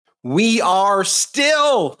We are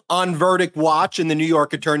still on verdict watch in the New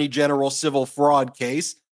York Attorney General civil fraud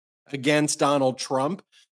case against Donald Trump.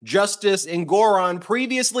 Justice Engoron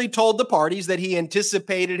previously told the parties that he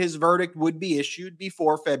anticipated his verdict would be issued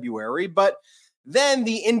before February, but then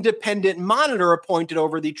the independent monitor appointed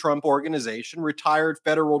over the Trump Organization, retired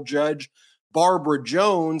federal judge Barbara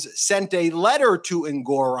Jones, sent a letter to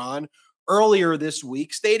Engoron earlier this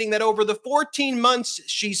week stating that over the 14 months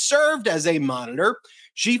she served as a monitor,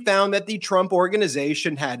 she found that the Trump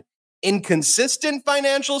Organization had inconsistent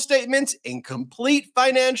financial statements, incomplete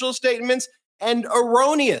financial statements, and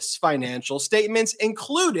erroneous financial statements,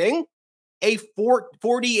 including a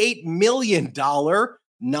 $48 million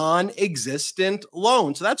non-existent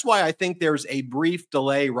loan. So that's why I think there's a brief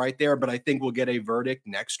delay right there, but I think we'll get a verdict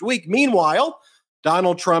next week. Meanwhile,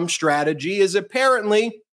 Donald Trump's strategy is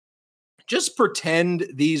apparently just pretend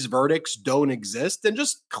these verdicts don't exist and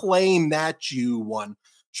just claim that you won.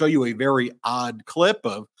 Show you a very odd clip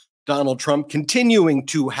of Donald Trump continuing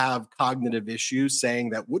to have cognitive issues,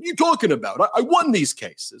 saying that, what are you talking about? I won these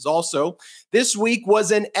cases. Also, this week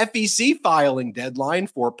was an FEC filing deadline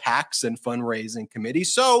for PACs and fundraising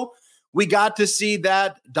committees. So we got to see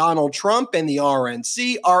that Donald Trump and the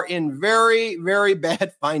RNC are in very, very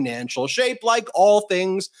bad financial shape, like all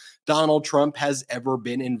things Donald Trump has ever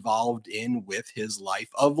been involved in with his life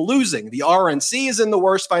of losing. The RNC is in the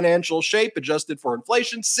worst financial shape, adjusted for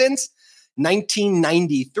inflation, since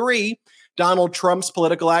 1993. Donald Trump's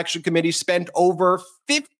Political Action Committee spent over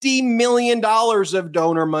 $50 million of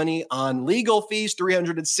donor money on legal fees,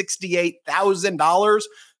 $368,000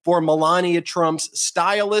 for Melania Trump's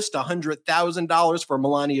stylist, $100,000 for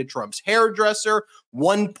Melania Trump's hairdresser,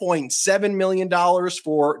 $1.7 million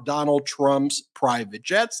for Donald Trump's private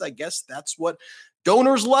jets. I guess that's what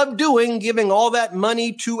donors love doing, giving all that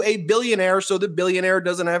money to a billionaire so the billionaire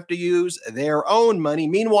doesn't have to use their own money.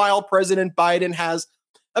 Meanwhile, President Biden has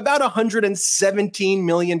about $117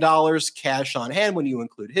 million cash on hand when you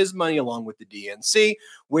include his money along with the DNC,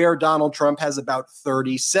 where Donald Trump has about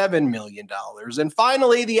 $37 million. And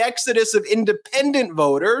finally, the exodus of independent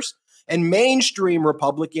voters and mainstream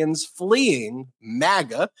Republicans fleeing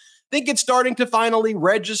MAGA. I think it's starting to finally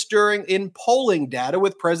register in polling data,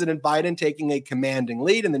 with President Biden taking a commanding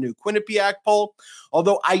lead in the new Quinnipiac poll.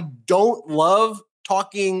 Although I don't love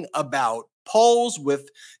talking about polls with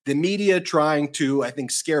the media trying to, I think,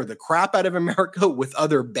 scare the crap out of America with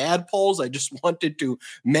other bad polls. I just wanted to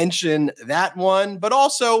mention that one. But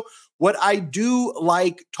also, what I do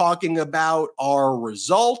like talking about are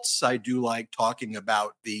results. I do like talking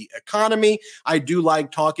about the economy. I do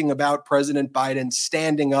like talking about President Biden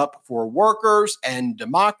standing up for workers and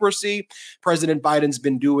democracy. President Biden's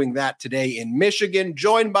been doing that today in Michigan,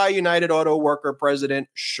 joined by United Auto Worker President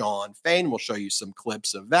Shawn Fain. We'll show you some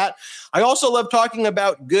clips of that. I also love talking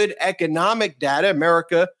about good economic data.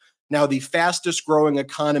 America, now the fastest growing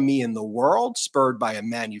economy in the world, spurred by a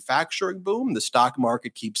manufacturing boom. The stock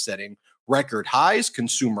market keeps setting record highs.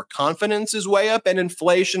 Consumer confidence is way up and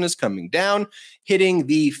inflation is coming down, hitting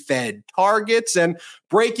the Fed targets. And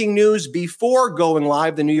breaking news before going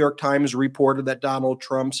live, the New York Times reported that Donald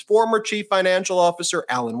Trump's former chief financial officer,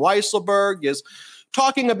 Alan Weisselberg, is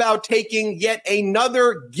talking about taking yet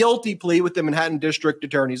another guilty plea with the Manhattan District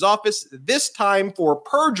Attorney's Office, this time for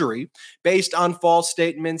perjury based on false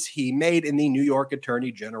statements he made in the New York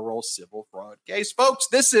Attorney General civil fraud case. Folks,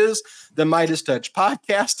 this is the MeidasTouch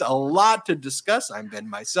podcast. A lot to discuss. I'm Ben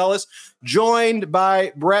Meiselas, joined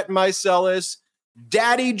by Brett Meiselas.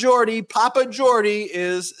 Daddy Jordy, Papa Jordy,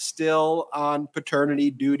 is still on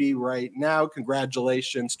paternity duty right now.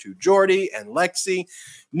 Congratulations to Jordy and Lexi,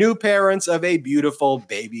 new parents of a beautiful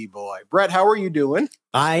baby boy. Brett, how are you doing?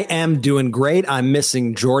 I am doing great. I'm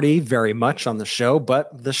missing Jordy very much on the show,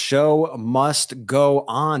 but the show must go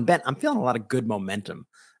on. Ben, I'm feeling a lot of good momentum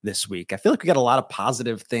this week. I feel like we got a lot of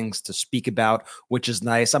positive things to speak about, which is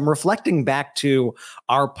nice. I'm reflecting back to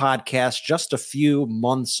our podcast just a few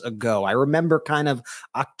months ago. I remember kind of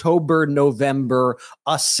October, November,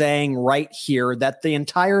 us saying right here that the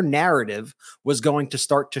entire narrative was going to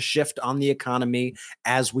start to shift on the economy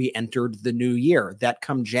as we entered the new year. That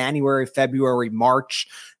come January, February, March,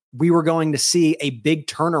 we were going to see a big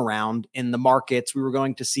turnaround in the markets. We were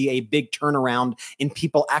going to see a big turnaround in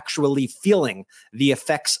people actually feeling the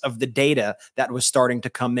effects of the data that was starting to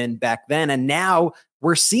come in back then. And now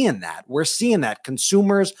we're seeing that. We're seeing that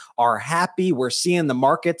consumers are happy. We're seeing the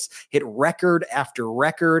markets hit record after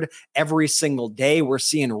record every single day. We're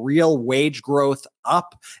seeing real wage growth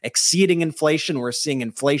up, exceeding inflation. We're seeing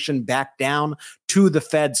inflation back down to the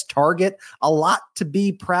Fed's target. A lot to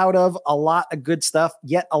be proud of, a lot of good stuff,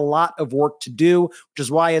 yet a lot of work to do, which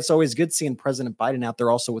is why it's always good seeing President Biden out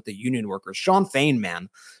there also with the union workers. Shawn Fain, man.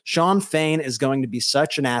 Shawn Fain is going to be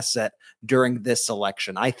such an asset during this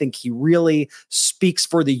election. I think he really speaks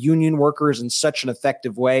for the union workers in such an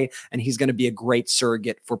effective way, and he's going to be a great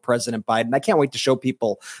surrogate for President Biden. I can't wait to show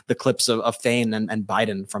people the clips of Fain and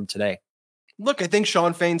Biden from today. Look, I think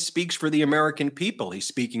Shawn Fain speaks for the American people. He's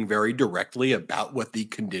speaking very directly about what the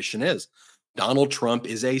condition is. Donald Trump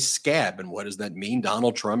is a scab. And what does that mean?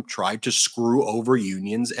 Donald Trump tried to screw over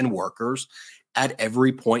unions and workers at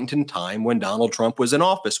every point in time when Donald Trump was in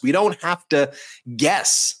office. We don't have to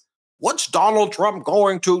guess. What's Donald Trump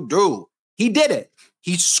going to do? He did it.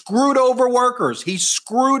 He screwed over workers. He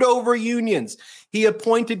screwed over unions. He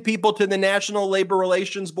appointed people to the National Labor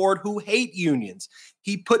Relations Board who hate unions.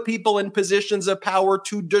 He put people in positions of power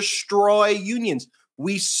to destroy unions.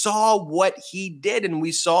 We saw what he did, and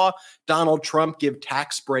we saw Donald Trump give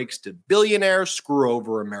tax breaks to billionaires, screw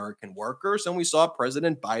over American workers, and we saw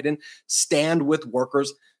President Biden stand with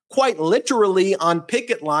workers quite literally on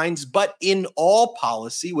picket lines, but in all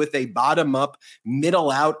policy with a bottom-up,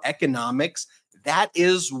 middle-out economics that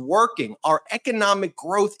is working. Our economic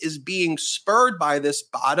growth is being spurred by this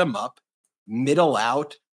bottom-up,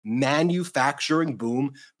 middle-out manufacturing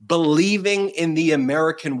boom, believing in the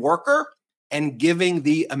American worker and giving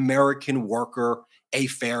the American worker a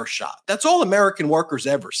fair shot. That's all American workers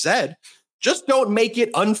ever said. Just don't make it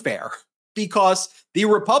unfair, because the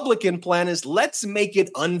Republican plan is, let's make it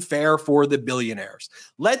unfair for the billionaires.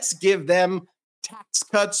 Let's give them tax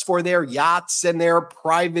cuts for their yachts and their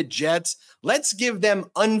private jets. Let's give them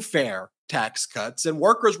unfair tax cuts. And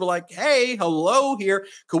workers were like, hey, hello here.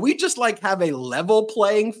 Could we just have a level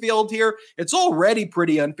playing field here? It's already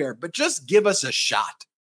pretty unfair, but just give us a shot.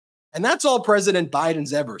 And that's all President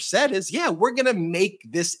Biden's ever said is, yeah, we're going to make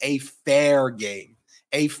this a fair game,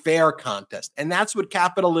 a fair contest. And that's what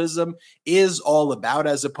capitalism is all about,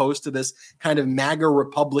 as opposed to this kind of MAGA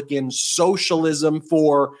Republican socialism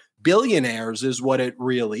for billionaires is what it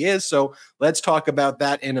really is. So let's talk about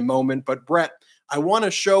that in a moment. But Brett, I want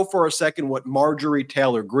to show for a second what Marjorie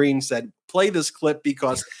Taylor Greene said. Play this clip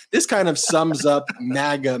because this kind of sums up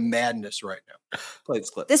MAGA madness right now. Play this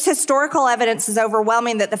clip. This historical evidence is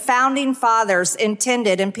overwhelming that the founding fathers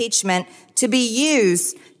intended impeachment to be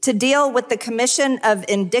used to deal with the commission of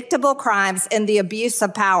indictable crimes and the abuse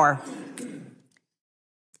of power,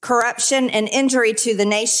 corruption, and injury to the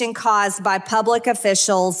nation caused by public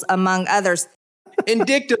officials, among others.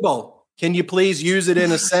 Indictable. Can you please use it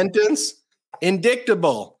in a sentence?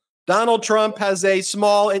 Indictable. Donald Trump has a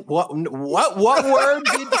small what word?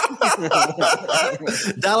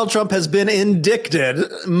 Donald Trump has been indicted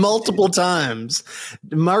multiple times.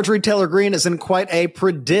 Marjorie Taylor Greene is in quite a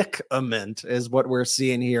predicament, is what we're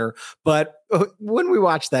seeing here. But when we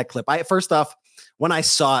watched that clip, first off, when I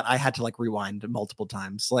saw it, I had to rewind multiple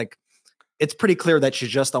times. It's pretty clear that she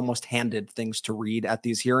just almost handed things to read at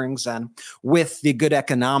these hearings. And with the good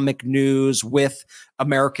economic news, with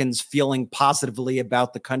Americans feeling positively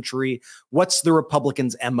about the country, what's the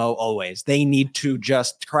Republicans' MO always? They need to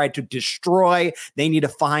just try to destroy. They need to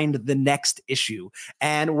find the next issue.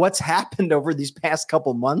 And what's happened over these past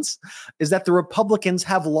couple months is that the Republicans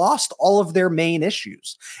have lost all of their main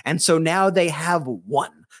issues. And so now they have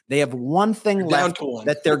one. They have one thing left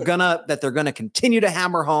that they're gonna continue to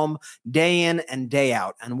hammer home day in and day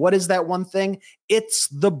out. And what is that one thing? It's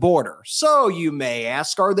the border. So you may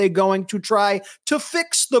ask, are they going to try to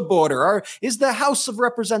fix the border? Or is the House of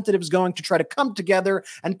Representatives going to try to come together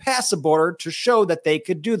and pass a border to show that they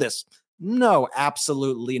could do this? No,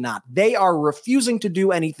 absolutely not. They are refusing to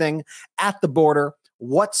do anything at the border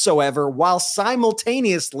whatsoever, while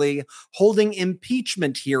simultaneously holding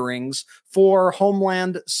impeachment hearings for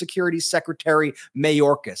Homeland Security Secretary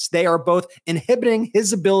Mayorkas. They are both inhibiting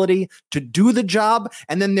his ability to do the job,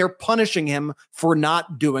 and then they're punishing him for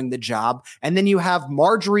not doing the job. And then you have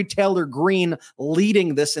Marjorie Taylor Greene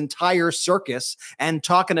leading this entire circus and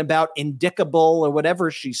talking about indictable or whatever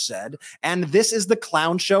she said. And this is the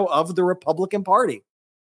clown show of the Republican Party.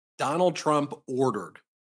 Donald Trump ordered.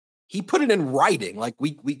 He put it in writing,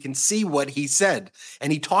 we can see what he said, and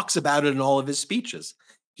he talks about it in all of his speeches.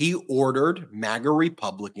 He ordered MAGA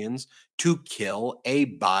Republicans to kill a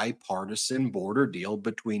bipartisan border deal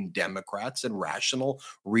between Democrats and rational,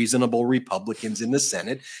 reasonable Republicans in the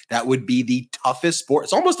Senate. That would be the toughest border.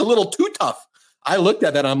 It's almost a little too tough. I looked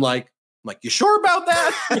at that. I'm like, you sure about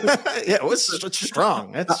that? Yeah, it's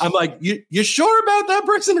strong. I'm like, you sure about that,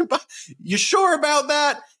 President? You sure about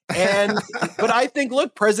that? But I think,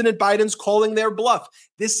 look, President Biden's calling their bluff.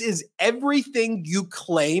 This is everything you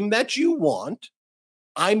claim that you want.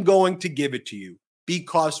 I'm going to give it to you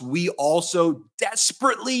because we also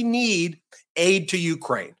desperately need aid to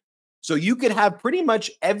Ukraine. So you could have pretty much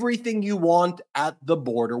everything you want at the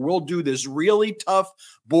border. We'll do this really tough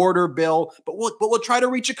border bill, but we'll try to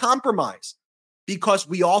reach a compromise because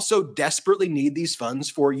we also desperately need these funds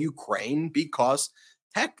for Ukraine because,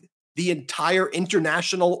 heck, the entire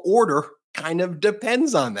international order kind of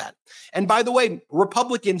depends on that. And by the way,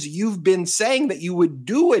 Republicans, you've been saying that you would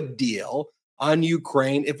do a deal on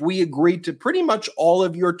Ukraine if we agreed to pretty much all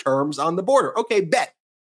of your terms on the border. Okay, bet.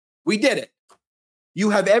 We did it.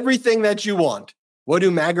 You have everything that you want. What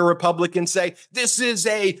do MAGA Republicans say? This is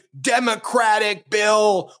a democratic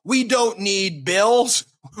bill. We don't need bills.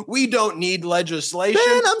 We don't need legislation.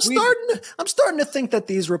 Man, I'm starting to think that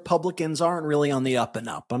these Republicans aren't really on the up and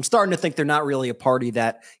up. I'm starting to think they're not really a party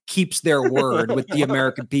that keeps their word with the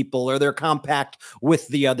American people or their compact with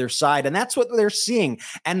the other side. And that's what they're seeing.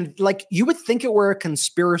 And like, you would think it were a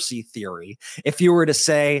conspiracy theory if you were to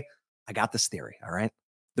say, I got this theory. All right.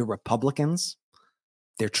 The Republicans,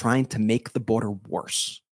 they're trying to make the border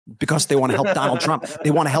worse because they want to help Donald Trump.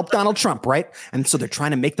 They want to help Donald Trump, right? And so they're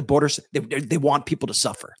trying to make the borders. They want people to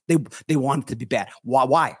suffer. They want it to be bad.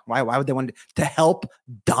 Why? Why would they want to help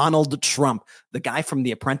Donald Trump, the guy from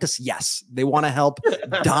The Apprentice? Yes, they want to help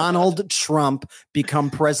Donald Trump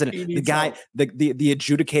become president. The guy, the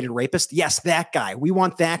adjudicated rapist. Yes, that guy. We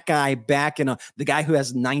want that guy back in the guy who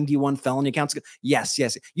has 91 felony counts. Yes.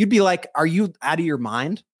 You'd be like, are you out of your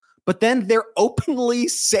mind? But then they're openly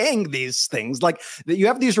saying these things. Like you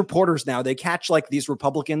have these reporters now, they catch like these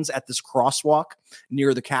Republicans at this crosswalk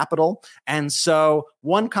near the Capitol. And so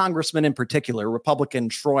one congressman in particular, Republican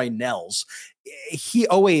Troy Nehls, he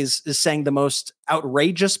always is saying the most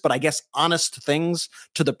outrageous, but I guess honest things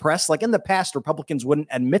to the press. Like in the past, Republicans wouldn't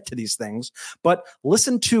admit to these things. But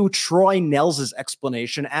listen to Troy Nehls'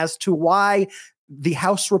 explanation as to why the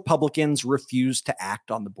House Republicans refuse to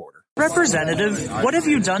act on the border. Representative, what have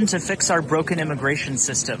you done to fix our broken immigration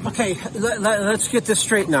system? Okay, let's get this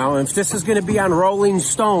straight now. If this is going to be on Rolling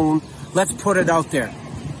Stone, let's put it out there.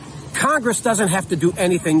 Congress doesn't have to do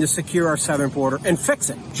anything to secure our southern border and fix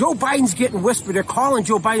it. Joe Biden's getting whispered. They're calling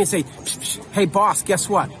Joe Biden and say, hey, boss, guess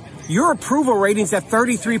what? Your approval rating's at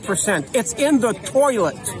 33%. It's in the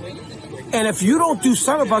toilet. And if you don't do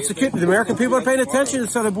something about security, the American people are paying attention to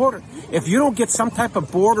the southern border. If you don't get some type of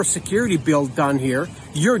border security bill done here,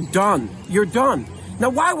 you're done. You're done. Now,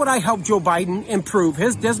 why would I help Joe Biden improve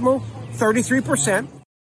his dismal 33%?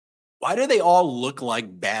 Why do they all look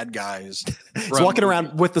like bad guys? He's walking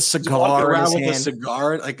around with a cigar in his hand.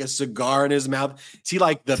 A cigar in his mouth. Is he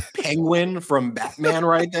like the penguin from Batman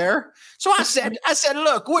right there? So I said,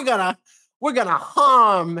 look, we're gonna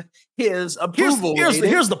harm his approval.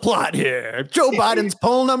 Here's the plot here. Joe Biden's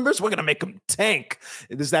poll numbers, we're gonna make them tank.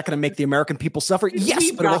 Is that gonna make the American people suffer? Yes,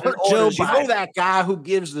 but it'll hurt Joe Biden. You know that guy who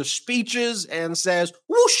gives the speeches and says,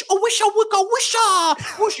 whoosh, a wish, a wicka,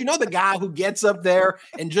 wisha, whoosh. You know the guy who gets up there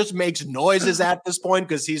and just makes noises at this point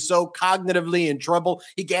because he's so cognitively in trouble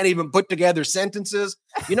he can't even put together sentences.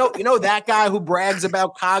 You know that guy who brags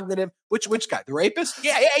about cognitive. Which guy? The rapist?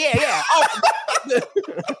 Yeah. Oh,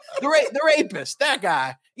 the rapist. That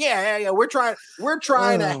guy. Yeah. We're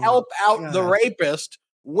trying to help out the rapist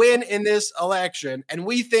win in this election, and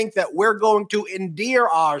we think that we're going to endear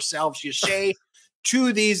ourselves, you say,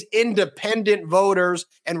 to these independent voters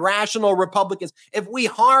and rational Republicans if we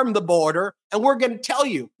harm the border, and we're going to tell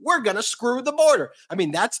you we're going to screw the border. I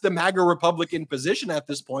mean, that's the MAGA Republican position at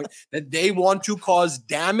this point, that they want to cause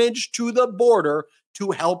damage to the border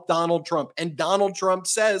to help Donald Trump. And Donald Trump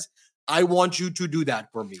says, I want you to do that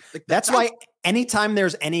for me. Like, that's why anytime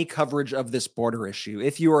there's any coverage of this border issue,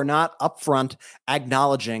 if you are not upfront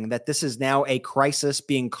acknowledging that this is now a crisis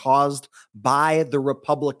being caused by the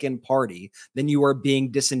Republican Party, then you are being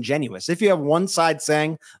disingenuous. If you have one side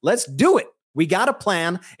saying, let's do it, we got a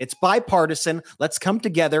plan, it's bipartisan, let's come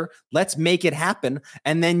together, let's make it happen.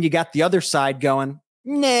 And then you got the other side going,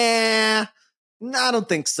 nah, I don't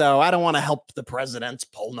think so. I don't want to help the president's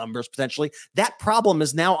poll numbers potentially. That problem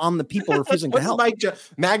is now on the people refusing to help.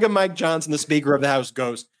 MAGA Mike Johnson, the Speaker of the House,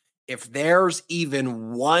 goes, if there's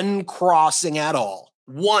even one crossing at all,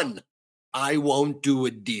 one, I won't do a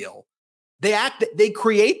deal. They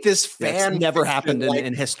create this fan. That's never happened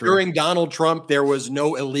in history. During Donald Trump, there was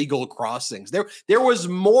no illegal crossings. There was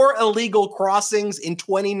more illegal crossings in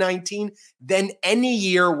 2019 than any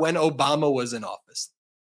year when Obama was in office.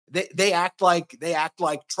 They act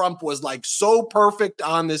like Trump was like so perfect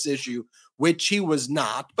on this issue which he was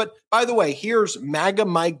not. But by the way, here's MAGA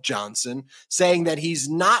Mike Johnson saying that he's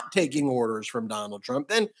not taking orders from Donald Trump,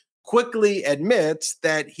 then quickly admits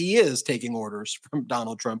that he is taking orders from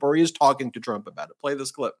Donald Trump, or he is talking to Trump about it. Play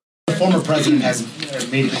this clip. The former president has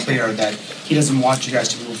made it clear that he doesn't want you guys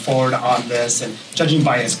to move forward on this, and judging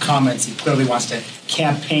by his comments, he clearly wants to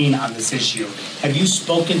campaign on this issue. Have you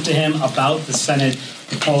spoken to him about the Senate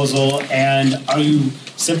proposal, and are you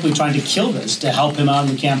simply trying to kill this to help him on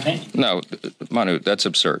the campaign? No, Manu, that's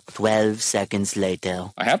absurd. 12 seconds later.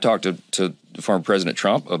 I have talked to former President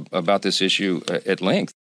Trump about this issue at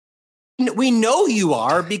length. We know you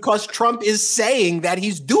are, because Trump is saying that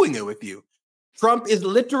he's doing it with you. Trump is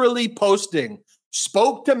literally posting,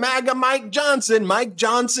 spoke to MAGA Mike Johnson. Mike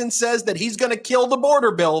Johnson says that he's going to kill the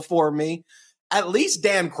border bill for me. At least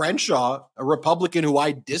Dan Crenshaw, a Republican who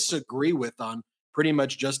I disagree with on pretty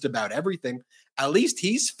much just about everything, at least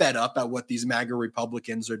he's fed up at what these MAGA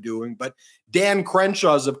Republicans are doing. But Dan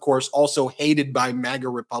Crenshaw is, of course, also hated by MAGA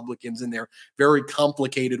Republicans in their very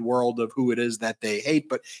complicated world of who it is that they hate.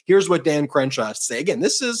 But here's what Dan Crenshaw has to say. Again,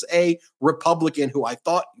 this is a Republican who I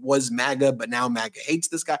thought was MAGA, but now MAGA hates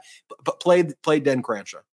this guy. But play Dan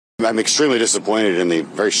Crenshaw. I'm extremely disappointed in the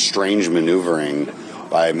very strange maneuvering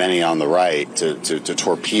by many on the right to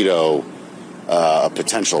torpedo a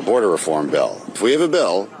potential border reform bill. If we have a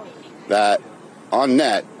bill that on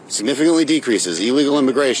net significantly decreases illegal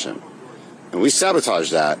immigration, and we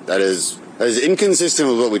sabotage that, that is inconsistent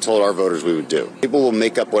with what we told our voters we would do. People will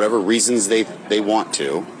make up whatever reasons they want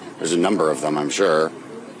to. There's a number of them, I'm sure.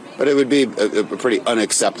 But it would be a pretty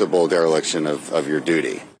unacceptable dereliction of your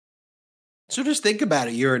duty. So just think about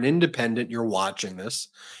it. You're an independent. You're watching this.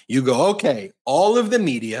 You go, okay, all of the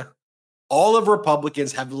media, all of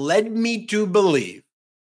Republicans have led me to believe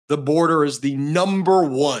the border is the number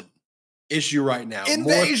one issue right now.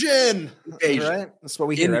 Invasion. Right? That's what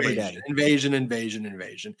we hear every day. Invasion.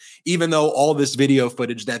 Even though all this video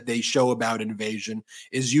footage that they show about invasion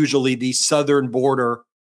is usually the southern border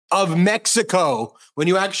of Mexico, when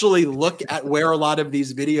you actually look at where a lot of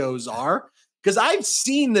these videos are, because I've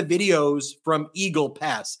seen the videos from Eagle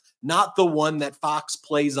Pass, not the one that Fox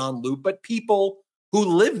plays on loop, but people who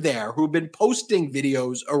live there who've been posting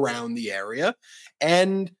videos around the area.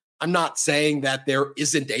 And I'm not saying that there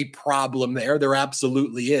isn't a problem there. There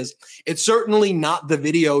absolutely is. It's certainly not the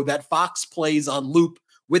video that Fox plays on loop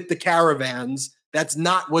with the caravans. That's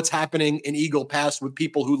not what's happening in Eagle Pass with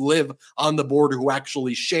people who live on the border, who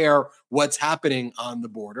actually share what's happening on the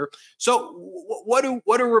border. So what do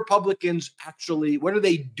Republicans actually, what are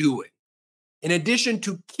they doing? In addition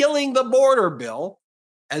to killing the border bill,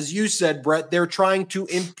 as you said, Brett, they're trying to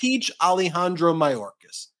impeach Alejandro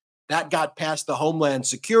Mayorkas. That got past the Homeland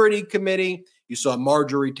Security Committee. You saw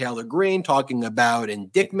Marjorie Taylor Greene talking about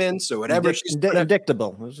indictments or whatever.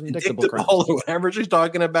 Indictable or whatever she's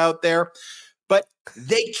talking about there. But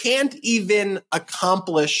they can't even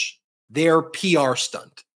accomplish their PR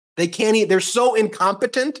stunt. They can't. They're so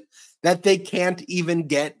incompetent that they can't even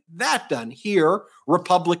get that done. Here,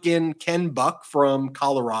 Republican Ken Buck from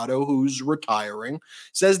Colorado, who's retiring,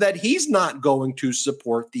 says that he's not going to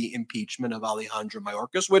support the impeachment of Alejandro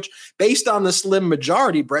Mayorkas, which, based on the slim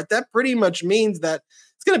majority, Brett, that pretty much means that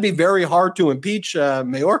it's going to be very hard to impeach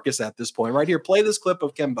Mayorkas at this point. Right here, play this clip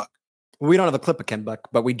of Ken Buck. We don't have a clip of Ken Buck,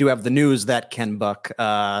 but we do have the news that Ken Buck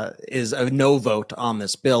is a no vote on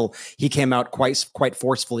this bill. He came out quite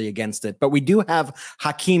forcefully against it. But we do have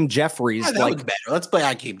Hakeem Jeffries. Yeah, that was better. Let's play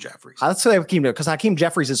Hakeem Jeffries. Let's say Hakeem, because Hakeem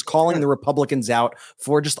Jeffries is calling the Republicans out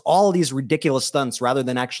for just all of these ridiculous stunts rather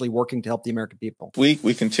than actually working to help the American people. We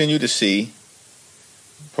continue to see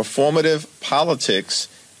performative politics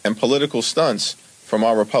and political stunts from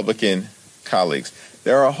our Republican colleagues.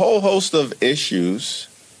 There are a whole host of issues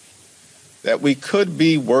that we could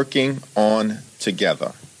be working on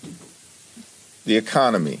together. The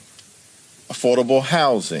economy, affordable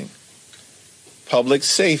housing, public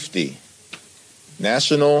safety,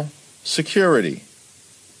 national security,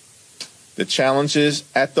 the challenges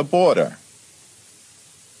at the border.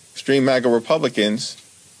 Extreme MAGA Republicans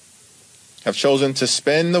have chosen to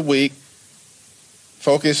spend the week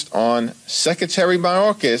focused on Secretary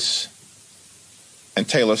Mayorkas and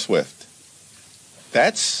Taylor Swift.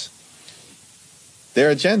 That's their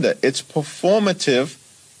agenda. It's performative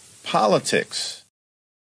politics.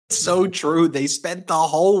 So true. They spent the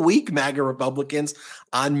whole week, MAGA Republicans,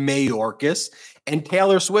 on Mayorkas. and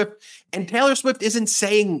Taylor Swift isn't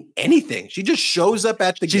saying anything. She just shows up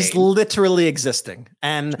at the game. She's literally existing.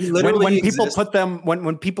 And when people put them,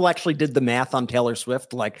 when people actually did the math on Taylor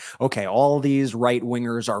Swift, like, okay, all these right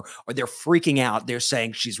wingers are they're freaking out. They're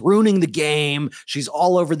saying she's ruining the game. She's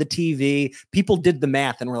all over the TV. People did the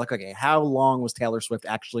math and we're like, okay, how long was Taylor Swift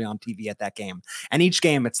actually on TV at that game? And each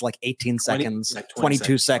game, it's like 18 seconds,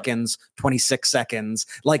 22 seconds, 26 seconds.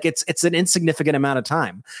 Like it's an insignificant amount of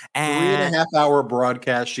time. And 3.5 hour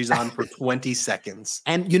broadcast. She's on for 20 seconds.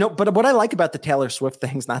 And, but what I like about the Taylor Swift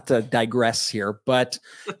things, not to digress here, but,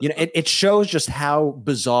 it shows just how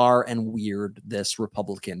bizarre and weird this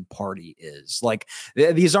Republican Party is. Like,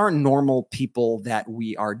 these aren't normal people that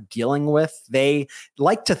we are dealing with. They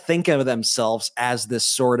like to think of themselves as this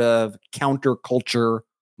sort of counterculture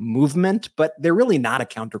movement, but they're really not a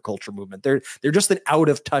counterculture movement. They're just an out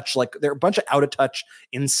of touch, like they're a bunch of out of touch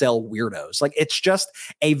incel weirdos. Like it's just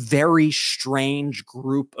a very strange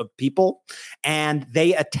group of people, and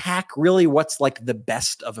they attack really what's like the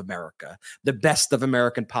best of America, the best of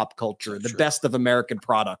American pop culture, the best of American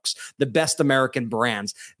products, the best American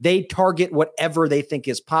brands. They target whatever they think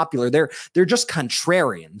is popular. They're just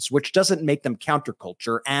contrarians, which doesn't make them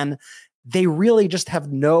counterculture. And they really just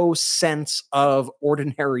have no sense of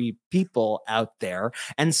ordinary people out there.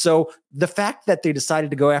 And so the fact that they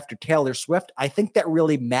decided to go after Taylor Swift, I think that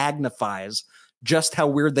really magnifies just how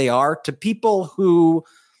weird they are to people who,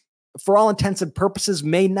 for all intents and purposes,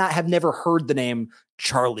 may not have never heard the name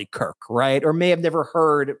Charlie Kirk, right? Or may have never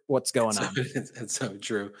heard what's going on. It's so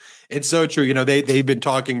true. It's so true. They've been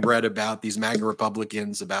talking, Brett, about these MAGA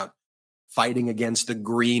Republicans, about fighting against the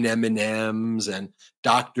green M&Ms and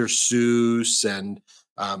Dr. Seuss, and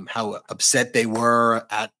how upset they were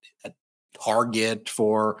at Target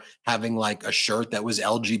for having like a shirt that was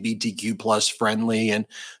LGBTQ plus friendly and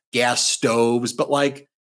gas stoves. But like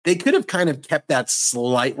they could have kind of kept that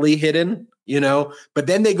slightly hidden, but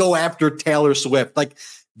then they go after Taylor Swift. Like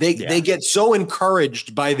they get so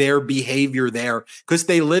encouraged by their behavior there because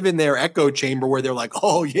they live in their echo chamber where they're like,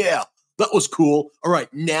 oh yeah, that was cool. All right,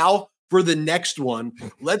 now for the next one,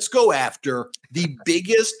 let's go after the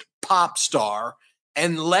biggest pop star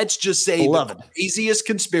and let's just say the craziest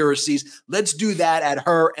conspiracies. Let's do that at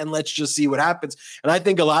her and let's just see what happens. And I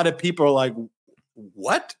think a lot of people are like,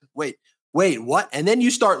 what? Wait, what? And then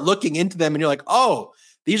you start looking into them and you're like, oh,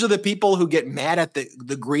 these are the people who get mad at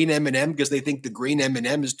the green M&M because they think the green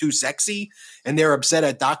M&M is too sexy and they're upset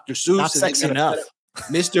at Dr. Seuss. Not sexy enough.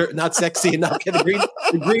 Mr. Not sexy enough.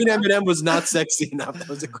 The green M&M was not sexy enough. That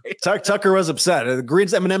was a great. Tucker was upset. The green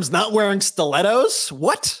M&M's not wearing stilettos.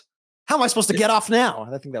 What? How am I supposed to get off now?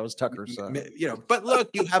 I think that was Tucker's. But look,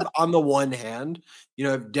 you have on the one hand,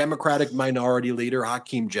 Democratic Minority Leader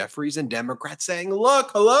Hakeem Jeffries and Democrats saying,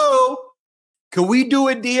 "Look, hello, can we do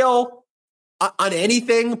a deal on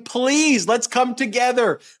anything? Please, let's come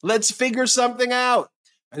together. Let's figure something out."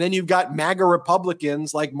 And then you've got MAGA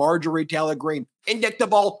Republicans like Marjorie Taylor Greene.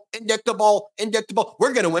 Indictable.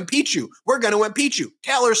 We're going to impeach you.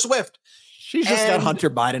 Taylor Swift. She's just got Hunter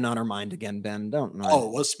Biden on her mind again, Ben. Don't know.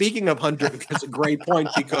 Oh, well, speaking of Hunter, that's a great point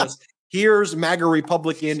because here's MAGA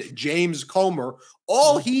Republican James Comer.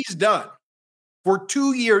 All he's done for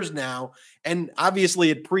 2 years now, and obviously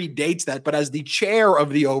it predates that, but as the chair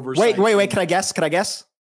of the oversight. Wait. Can I guess?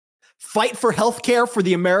 Fight for health care for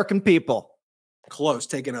the American people. Close.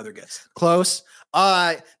 Take another guess. Close.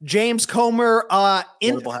 James Comer,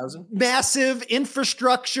 housing? Massive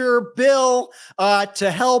infrastructure bill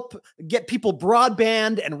to help get people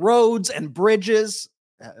broadband and roads and bridges.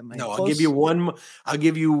 No, I'll give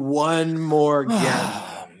you one more guess.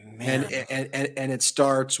 Oh, man. And it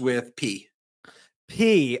starts with P.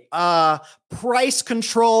 Price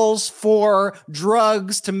controls for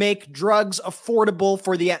drugs to make drugs affordable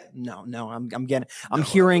for the I'm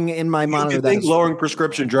hearing in my monitor that think lowering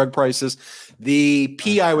prescription drug prices. The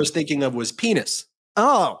P I was thinking of was penis.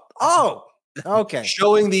 Oh, okay.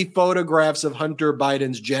 Showing the photographs of Hunter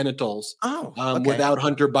Biden's genitals without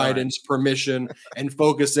Hunter Biden's permission and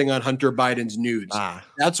focusing on Hunter Biden's nudes.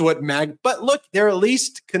 That's what but look, they're at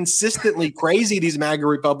least consistently crazy, these MAGA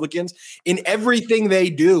Republicans, in everything they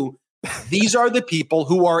do. These are the people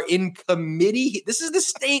who are in committee. This is the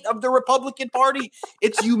state of the Republican Party.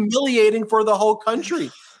 It's humiliating for the whole country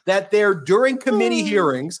that they're during committee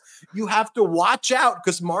hearings. You have to watch out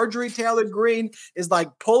because Marjorie Taylor Greene is like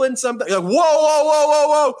pulling something like,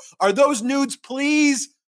 whoa. Are those nudes? Please,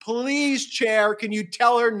 chair. Can you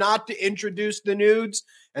tell her not to introduce the nudes?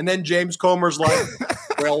 And then James Comer's like,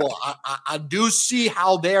 well, I do see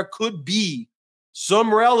how there could be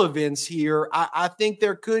some relevance here. I think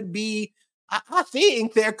there could be I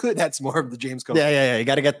think there could. That's more of the James Comer. Yeah. You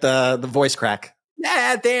got to get the voice crack.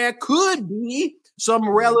 Yeah, there could be some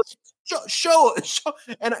relative show.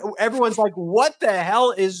 And everyone's like, what the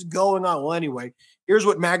hell is going on? Well, anyway, here's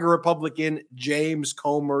what MAGA Republican James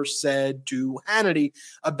Comer said to Hannity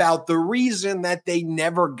about the reason that they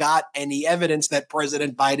never got any evidence that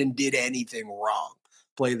President Biden did anything wrong.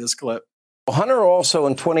 Play this clip. Hunter also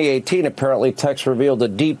in 2018 apparently text revealed a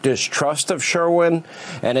deep distrust of Sherwin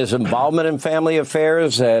and his involvement in family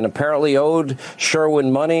affairs, and apparently owed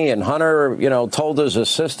Sherwin money. And Hunter, told his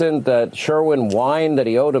assistant that Sherwin whined that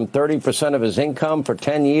he owed him 30% of his income for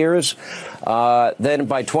 10 years. Then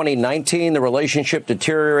by 2019, the relationship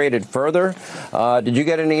deteriorated further. Did you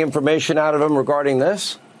get any information out of him regarding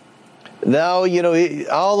this? No,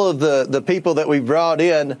 all of the people that we brought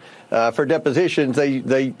in for depositions,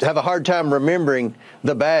 they have a hard time remembering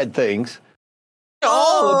the bad things.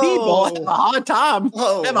 People have a hard time.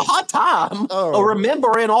 Have a hard time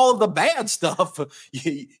remembering all of the bad stuff.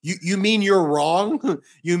 You mean you're wrong?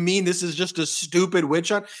 You mean this is just a stupid witch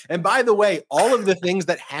hunt? And by the way, all of the things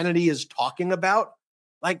that Hannity is talking about,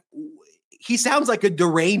 like, he sounds like a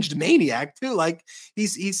deranged maniac too. Like he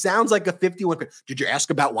sounds like a 51. Did you ask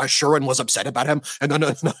about why Sherwin was upset about him? And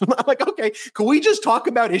no. I'm like, okay, can we just talk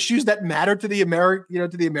about issues that matter to the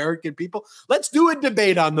American people? Let's do a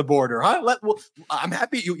debate on the border, huh? I'm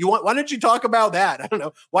happy you want. Why don't you talk about that? I don't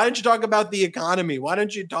know. Why don't you talk about the economy? Why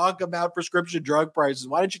don't you talk about prescription drug prices?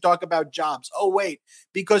 Why don't you talk about jobs? Oh wait,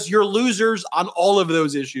 because you're losers on all of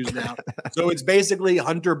those issues now. So it's basically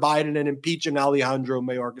Hunter Biden and impeaching Alejandro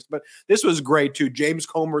Mayorkas. But this was great too. James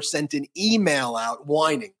Comer sent an email out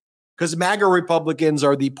whining because MAGA Republicans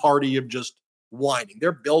are the party of just whining.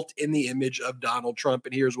 They're built in the image of Donald Trump.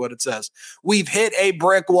 And here's what it says. We've hit a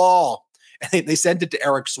brick wall. And they sent it to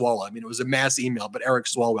Eric Swalwell. I mean, it was a mass email, but Eric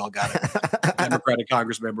Swalwell got it. Democratic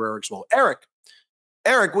Congress member Eric Swalwell.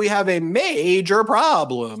 Eric, we have a major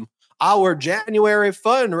problem. Our January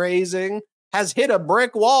fundraising has hit a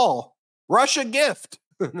brick wall. Russia gift.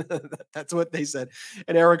 That's what they said.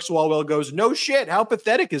 And Eric Swalwell goes, no shit. How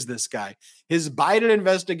pathetic is this guy? His Biden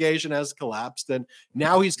investigation has collapsed, and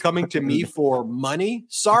now he's coming to me for money.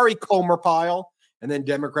 Sorry, Comer pile. And then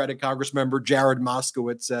Democratic Congress member Jared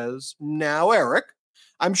Moskowitz says, now, Eric,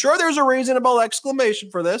 I'm sure there's a reasonable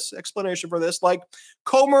explanation for this. Like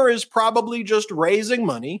Comer is probably just raising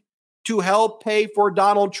money to help pay for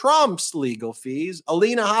Donald Trump's legal fees.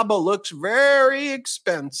 Alina Habba looks very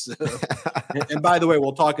expensive. And by the way,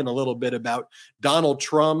 we'll talk in a little bit about Donald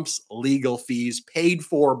Trump's legal fees paid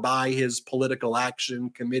for by his political action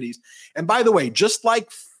committees. And by the way, just like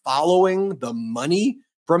following the money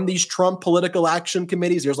from these Trump political action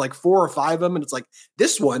committees, there's like 4 or 5 of them. And it's like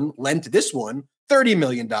this one lent this one $30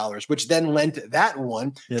 million, which then lent that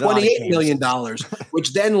one $28 million,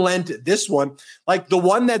 which then lent this one. Like the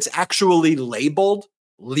one that's actually labeled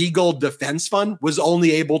Legal Defense Fund was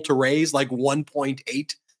only able to raise like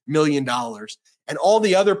 $1.8 million. And all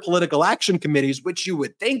the other political action committees, which you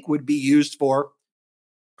would think would be used for,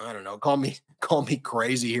 I don't know, call me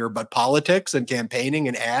crazy here, but politics and campaigning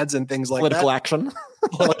and ads and things like political that. Action.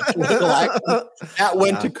 That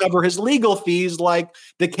went to cover his legal fees, like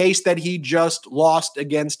the case that he just lost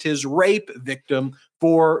against his rape victim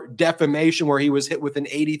for defamation, where he was hit with an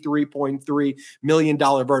 $83.3 million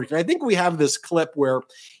verdict. And I think we have this clip where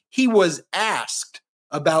he was asked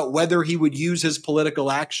about whether he would use his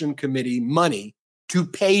political action committee money to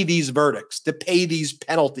pay these verdicts, to pay these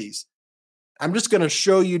penalties. I'm just going to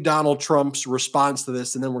show you Donald Trump's response to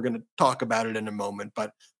this, and then we're going to talk about it in a moment.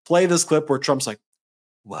 But play this clip where Trump's like,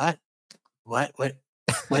 What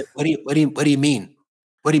do you mean?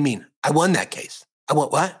 What do you mean? I won that case. I won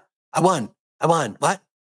what? I won. What?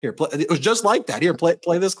 Here, it was just like that. Here, play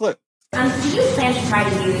this clip. Do you plan to try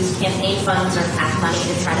to use campaign funds or PAC money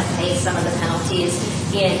to try to pay some of the penalties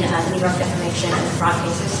in New York defamation and fraud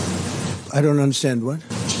cases? I don't understand what.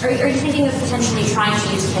 Are you thinking of potentially trying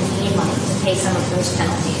to use campaign money to pay some of those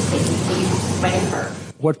penalties that you might incur?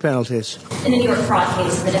 What penalties? In the New York fraud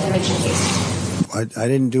case, in the defamation case. I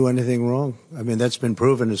didn't do anything wrong. I mean, that's been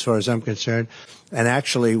proven as far as I'm concerned. And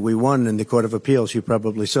actually, we won in the Court of Appeals. You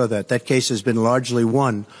probably saw that. That case has been largely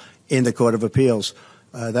won in the Court of Appeals.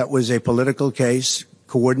 That was a political case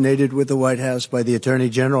coordinated with the White House by the Attorney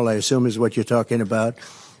General, I assume is what you're talking about.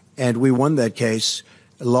 And we won that case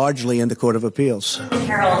largely in the Court of Appeals. In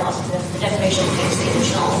parallel of the defamation case, the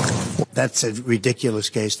original. That's a ridiculous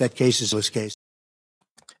case. That case is a case.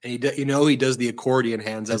 And he does the accordion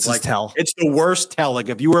hands. That's like tell. It's the worst tell. Like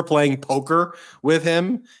if you were playing poker with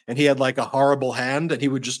him and he had like a horrible hand and he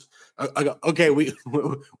would just Okay,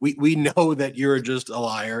 we know that you're just a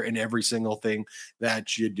liar in every single thing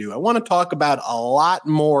that you do. I want to talk about a lot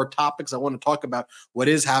more topics. I want to talk about what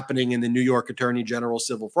is happening in the New York Attorney General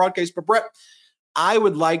civil fraud case. But Brett, I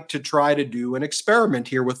would like to try to do an experiment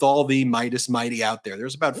here with all the Meidas Mighty out there.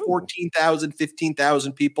 There's about 14,000,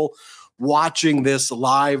 15,000 people watching this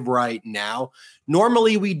live right now.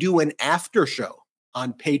 Normally, we do an after show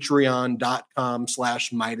on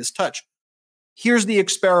patreon.com/MeidasTouch. Here's the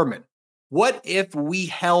experiment. What if we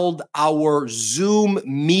held our Zoom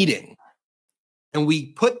meeting and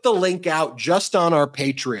we put the link out just on our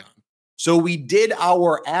Patreon? So we did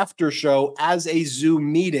our after show as a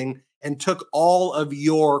Zoom meeting and took all of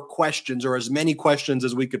your questions, or as many questions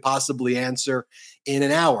as we could possibly answer in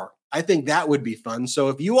an hour. I think that would be fun. So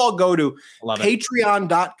if you all go to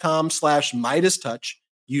patreon.com/MeidasTouch,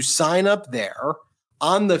 you sign up there.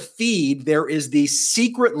 On the feed, there is the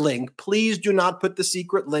secret link. Please do not put the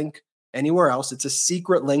secret link anywhere else. It's a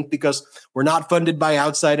secret link because we're not funded by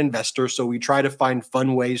outside investors. So we try to find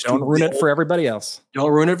fun ways Don't ruin it for everybody else.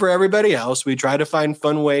 Don't ruin it for everybody else. We try to find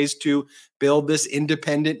fun ways to build this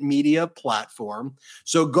independent media platform.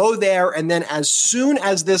 So go there. And then as soon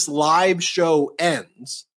as this live show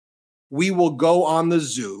ends, we will go on the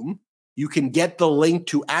Zoom. You can get the link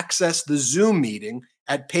to access the Zoom meeting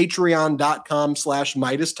at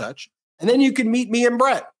patreon.com/MeidasTouch. And then you can meet me and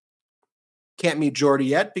Brett. Can't meet Jordy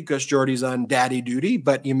yet because Jordy's on daddy duty,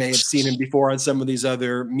 but you may have seen him before on some of these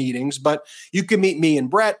other meetings. But you can meet me and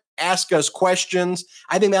Brett, ask us questions.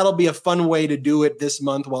 I think that'll be a fun way to do it this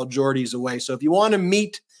month while Jordy's away. So if you want to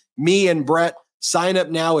meet me and Brett, sign up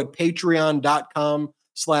now at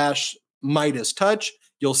patreon.com/MeidasTouch.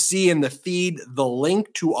 You'll see in the feed the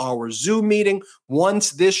link to our Zoom meeting.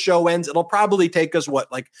 Once this show ends, it'll probably take us,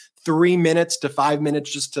 3 minutes to 5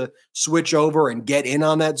 minutes just to switch over and get in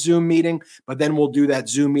on that Zoom meeting. But then we'll do that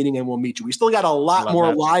Zoom meeting and we'll meet you. We still got a lot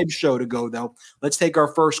more live show to go, though. Let's take our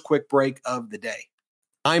first quick break of the day.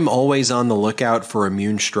 I'm always on the lookout for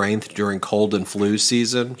immune strength during cold and flu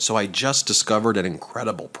season, so I just discovered an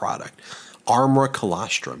incredible product, Armra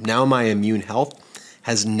Colostrum. Now my immune health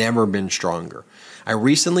has never been stronger. I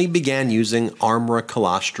recently began using Armra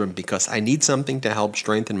Colostrum because I need something to help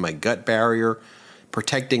strengthen my gut barrier,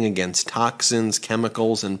 protecting against toxins,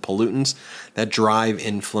 chemicals, and pollutants that drive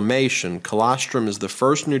inflammation. Colostrum is the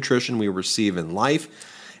first nutrition we receive in life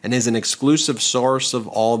and is an exclusive source of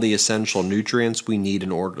all the essential nutrients we need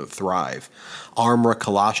in order to thrive. Armra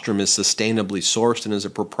Colostrum is sustainably sourced and is a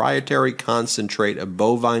proprietary concentrate of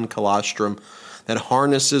bovine colostrum that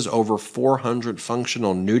harnesses over 400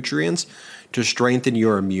 functional nutrients to strengthen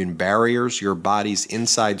your immune barriers, your body's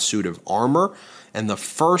inside suit of armor, and the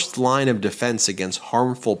first line of defense against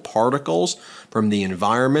harmful particles from the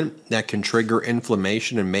environment that can trigger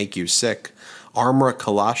inflammation and make you sick. Armra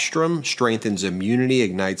Colostrum strengthens immunity,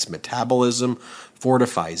 ignites metabolism,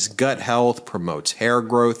 fortifies gut health, promotes hair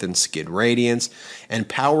growth and skin radiance, and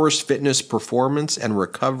powers fitness performance and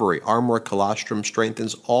recovery. Armra Colostrum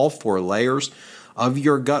strengthens all 4 layers of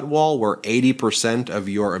your gut wall, where 80% of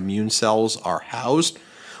your immune cells are housed.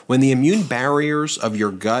 When the immune barriers of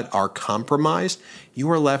your gut are compromised,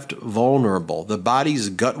 you are left vulnerable. The body's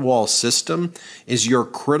gut wall system is your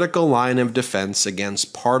critical line of defense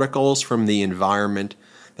against particles from the environment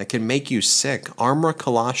that can make you sick. Armra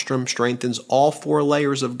Colostrum strengthens all 4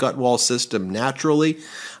 layers of gut wall system naturally,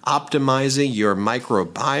 optimizing your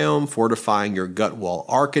microbiome, fortifying your gut wall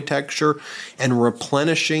architecture, and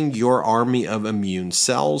replenishing your army of immune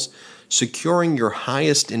cells, securing your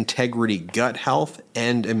highest integrity gut health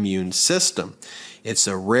and immune system. It's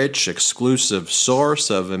a rich, exclusive source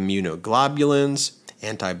of immunoglobulins,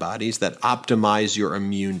 antibodies that optimize your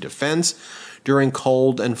immune defense during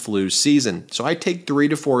cold and flu season. So I take 3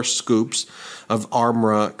 to 4 scoops of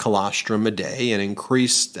Armra Colostrum a day and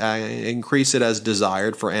increase it as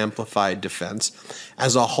desired for amplified defense.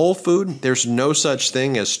 As a whole food, there's no such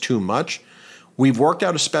thing as too much. We've worked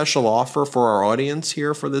out a special offer for our audience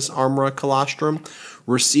here for this Armra Colostrum.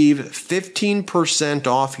 Receive 15%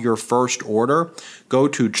 off your first order. Go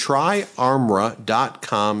to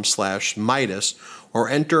tryarmra.com/Meidas or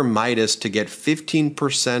enter Meidas to get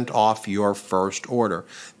 15% off your first order.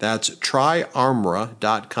 That's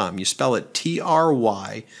tryarmra.com. You spell it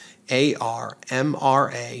TRYARMRA.com.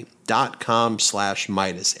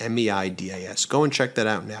 TryArmra.com/Midas, MEIDAS. Go and check that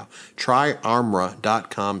out now.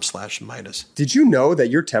 TryArmra.com/Midas. Did you know that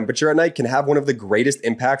your temperature at night can have one of the greatest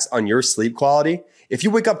impacts on your sleep quality? If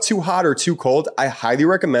you wake up too hot or too cold, I highly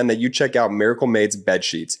recommend that you check out Miracle Made's bed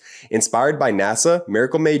sheets. Inspired by NASA,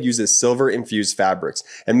 Miracle Made uses silver-infused fabrics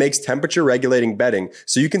and makes temperature-regulating bedding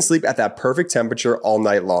so you can sleep at that perfect temperature all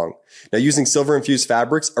night long. Now, using silver-infused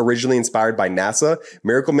fabrics originally inspired by NASA,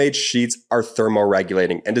 Miracle Made sheets are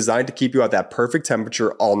thermoregulating and designed to keep you at that perfect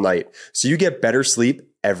temperature all night so you get better sleep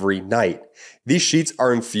every night. These sheets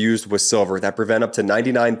are infused with silver that prevent up to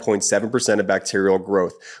 99.7% of bacterial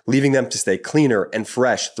growth, leaving them to stay cleaner and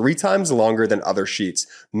fresh 3 times longer than other sheets.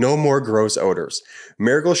 No more gross odors.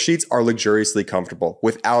 Miracle sheets are luxuriously comfortable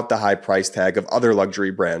without the high price tag of other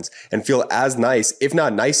luxury brands and feel as nice, if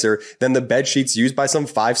not nicer, than the bed sheets used by some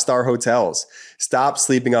 5-star hotels. Stop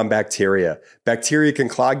sleeping on bacteria. Bacteria can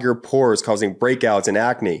clog your pores, causing breakouts and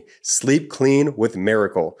acne. Sleep clean with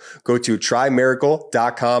Miracle. Go to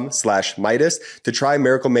trymiracle.com/Midas to try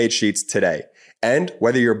Miracle Made sheets today. And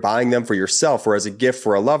whether you're buying them for yourself or as a gift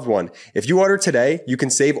for a loved one, if you order today, you can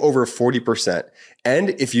save over 40%.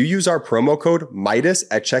 And if you use our promo code Midas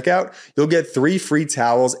at checkout, you'll get 3 free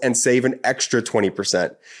towels and save an extra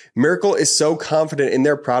 20%. Miracle is so confident in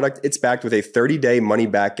their product, it's backed with a 30-day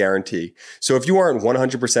money-back guarantee. So if you aren't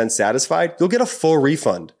 100% satisfied, you'll get a full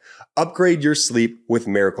refund. Upgrade your sleep with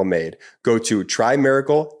Miracle Made. Go to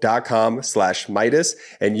trymiracle.com/Midas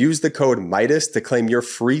and use the code Midas to claim your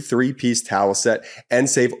free 3-piece towel set and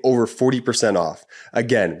save over 40% off.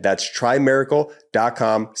 Again, that's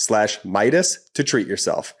trymiracle.com/Midas to treat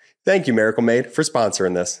yourself. Thank you, Miracle Made, for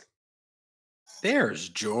sponsoring this. There's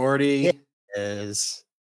Jordy. Yes.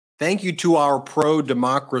 Thank you to our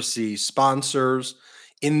pro-democracy sponsors.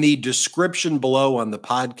 In the description below on the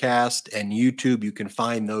podcast and YouTube, you can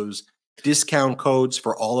find those discount codes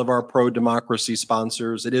for all of our pro-democracy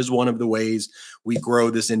sponsors. It is one of the ways we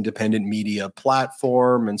grow this independent media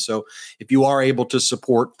platform. And so if you are able to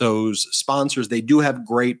support those sponsors, they do have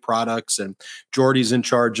great products, and Jordy's in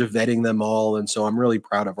charge of vetting them all. And so I'm really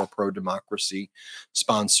proud of our pro-democracy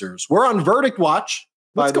sponsors. We're on Verdict Watch.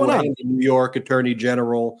 What's going on? In the New York Attorney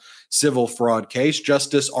General civil fraud case,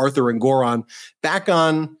 Justice Arthur Engoron, back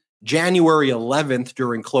on January 11th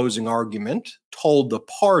during closing argument, told the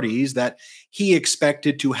parties that he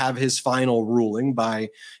expected to have his final ruling by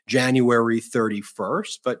January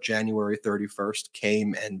 31st, but January 31st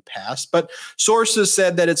came and passed. But sources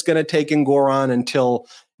said that it's going to take Engoron until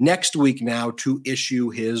next week now to issue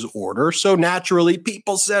his order. So naturally,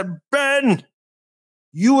 people said, Ben,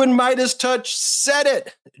 you and Midas Touch said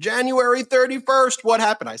it. January 31st. What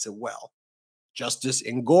happened? I said, well, Justice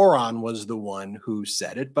Engoron was the one who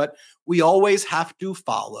said it, but we always have to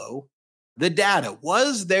follow the data.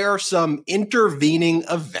 Was there some intervening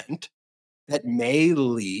event that may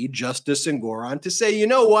lead Justice Engoron to say, you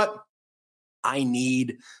know what? I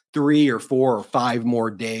need 3 or 4 or 5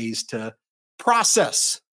 more days to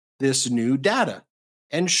process this new data.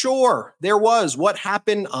 And sure, there was. What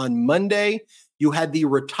happened on Monday? You had the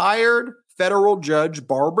retired federal judge,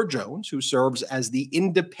 Barbara Jones, who serves as the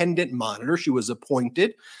independent monitor. She was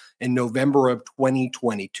appointed in November of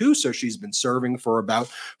 2022, so she's been serving for about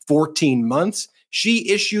 14 months. She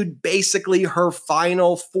issued basically her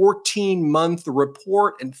final 14-month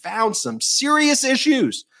report and found some serious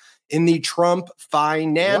issues in the Trump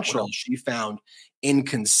financials. She found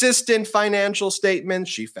inconsistent financial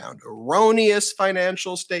statements. She found erroneous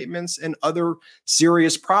financial statements and other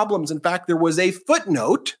serious problems. In fact, there was a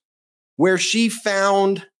footnote where she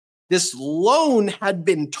found this loan had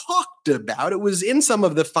been talked about. It was in some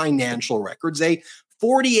of the financial records, a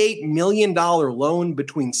 $48 million loan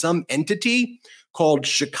between some entity called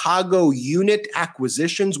Chicago Unit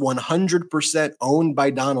Acquisitions, 100% owned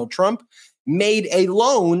by Donald Trump, made a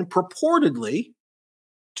loan purportedly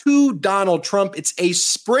to Donald Trump. It's a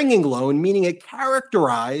springing loan, meaning it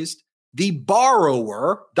characterized the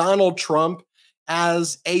borrower, Donald Trump,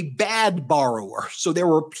 as a bad borrower. So there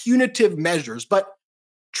were punitive measures, but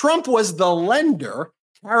Trump was the lender,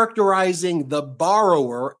 characterizing the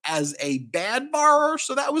borrower as a bad borrower.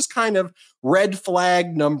 So that was kind of red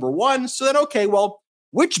flag number one. So then, okay, well,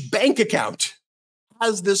 which bank account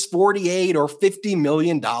has this $48 or $50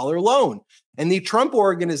 million loan? And the Trump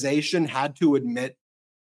organization had to admit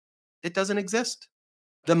it doesn't exist.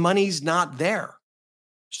 The money's not there.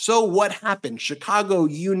 So what happened? Chicago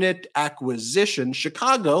Unit Acquisition,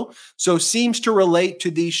 Chicago, so seems to relate to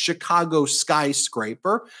the Chicago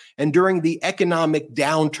skyscraper. And during the economic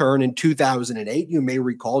downturn in 2008, you may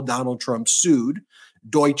recall Donald Trump sued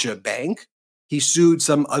Deutsche Bank. He sued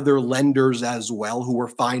some other lenders as well who were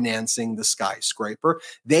financing the skyscraper.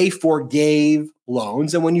 They forgave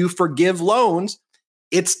loans. And when you forgive loans,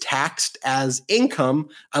 it's taxed as income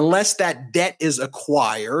unless that debt is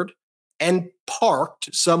acquired and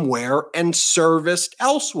parked somewhere and serviced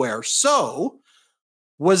elsewhere. So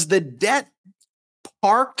was the debt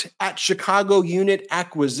parked at Chicago Unit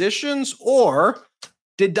Acquisitions, or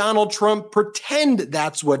did Donald Trump pretend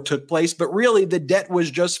that's what took place, but really the debt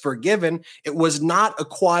was just forgiven? It was not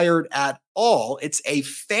acquired at all. It's a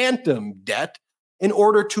phantom debt in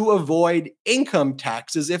order to avoid income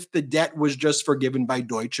taxes if the debt was just forgiven by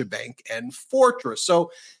Deutsche Bank and Fortress.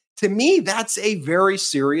 So to me, that's a very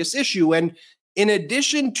serious issue. And in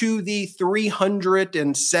addition to the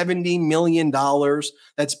 $370 million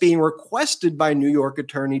that's being requested by New York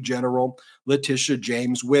Attorney General Letitia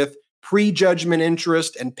James with prejudgment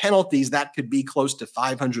interest and penalties, that could be close to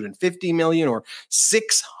 $550 million or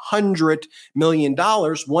 $600 million.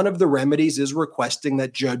 One of the remedies is requesting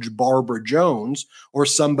that Judge Barbara Jones or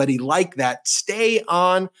somebody like that stay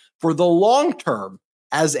on for the long term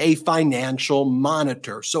as a financial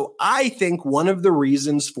monitor. So I think one of the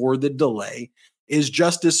reasons for the delay is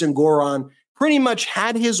Justice Engoron pretty much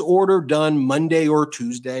had his order done Monday or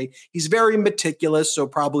Tuesday. He's very meticulous, so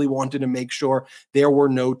probably wanted to make sure there were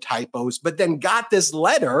no typos, but then got this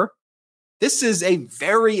letter. This is a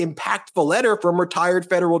very impactful letter from retired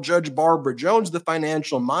federal judge Barbara Jones, the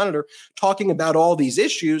financial monitor, talking about all these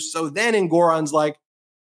issues. So then Engoron's like,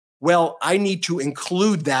 well, I need to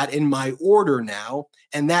include that in my order now,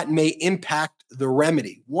 and that may impact the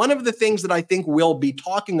remedy. One of the things that I think we'll be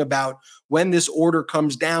talking about when this order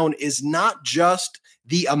comes down is not just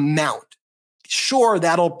the amount. Sure,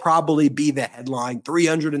 that'll probably be the headline,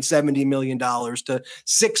 $370 million to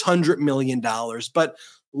 $600 million, but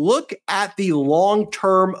look at the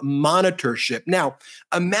long-term monitorship. Now,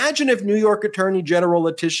 imagine if New York Attorney General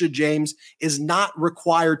Letitia James is not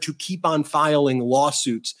required to keep on filing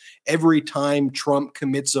lawsuits every time Trump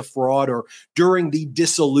commits a fraud or during the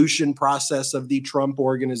dissolution process of the Trump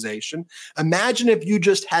organization. Imagine if you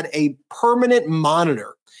just had a permanent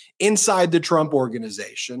monitor inside the Trump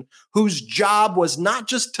organization whose job was not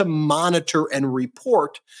just to monitor and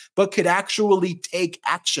report, but could actually take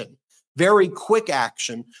action. Very quick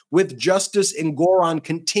action, with Justice Engoron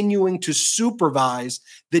continuing to supervise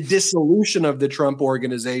the dissolution of the Trump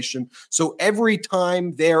organization. So every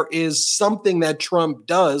time there is something that Trump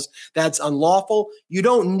does that's unlawful, you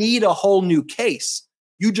don't need a whole new case.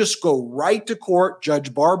 You just go right to court.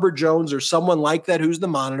 Judge Barbara Jones or someone like that who's the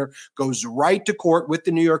monitor goes right to court with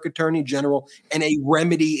the New York Attorney General, and a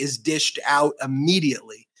remedy is dished out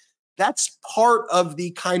immediately. That's part of the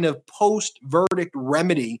kind of post-verdict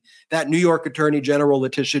remedy that New York Attorney General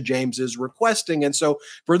Letitia James is requesting. And so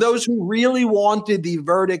for those who really wanted the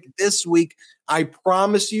verdict this week, I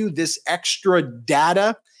promise you this extra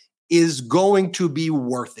data is going to be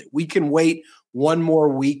worth it. We can wait one more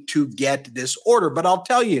week to get this order. But I'll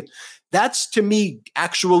tell you, that's to me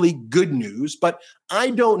actually good news. But I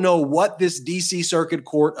don't know what this DC Circuit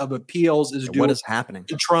Court of Appeals is doing. What is happening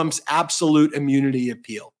to Trump's absolute immunity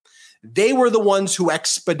appeal. They were the ones who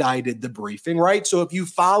expedited the briefing, right? So if you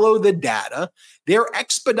follow the data, they're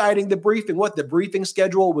expediting the briefing. What, the briefing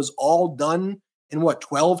schedule was all done in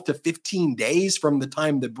 12 to 15 days from the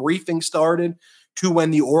time the briefing started to when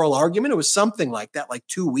the oral argument? It was something like that, like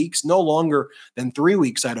 2 weeks, no longer than 3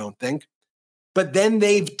 weeks, I don't think. But then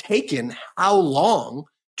they've taken how long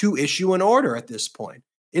to issue an order at this point?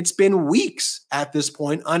 It's been weeks at this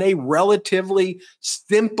point on a relatively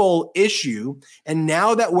simple issue. And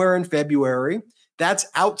now that we're in February, that's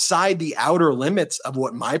outside the outer limits of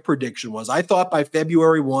what my prediction was. I thought by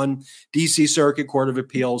February 1, DC Circuit Court of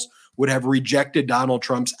Appeals would have rejected Donald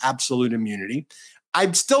Trump's absolute immunity.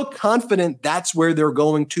 I'm still confident that's where they're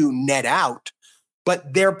going to net out,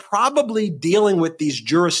 but they're probably dealing with these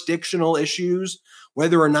jurisdictional issues,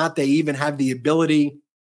 whether or not they even have the ability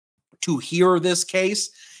to hear this case.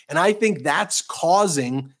 And I think that's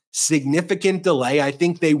causing significant delay. I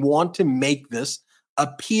think they want to make this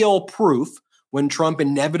appeal proof when Trump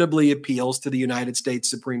inevitably appeals to the United States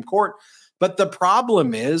Supreme Court. But the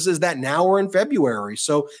problem is that now we're in February.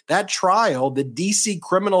 So that trial, the DC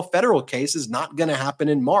criminal federal case, is not going to happen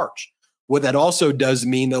in March. What that also does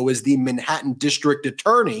mean, though, is the Manhattan District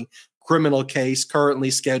Attorney criminal case currently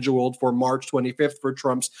scheduled for March 25th for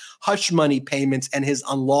Trump's hush money payments and his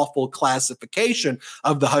unlawful classification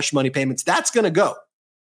of the hush money payments. That's going to go.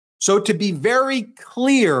 So to be very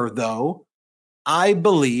clear, though, I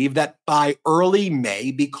believe that by early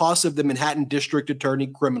May, because of the Manhattan District Attorney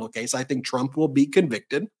criminal case, I think Trump will be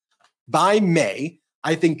convicted. By May,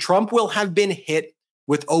 I think Trump will have been hit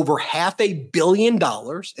with over $500 million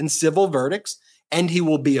in civil verdicts, and he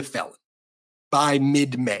will be a felon by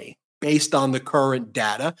mid-May, based on the current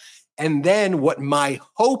data. And then what my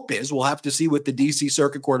hope is, we'll have to see what the D.C.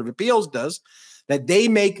 Circuit Court of Appeals does, that they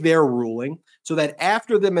make their ruling so that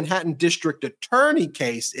after the Manhattan District Attorney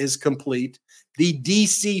case is complete, the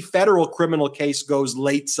D.C. federal criminal case goes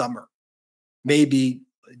late summer, maybe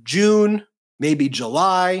June, maybe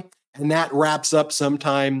July, and that wraps up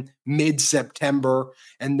sometime mid-September,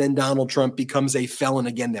 and then Donald Trump becomes a felon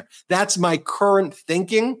again there. That's my current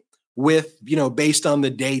thinking with, based on the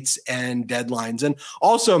dates and deadlines. And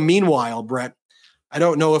also, meanwhile, Brett, I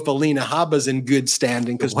don't know if Alina Habba's in good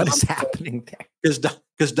standing. What is happening there?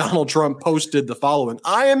 Because Donald Trump posted the following: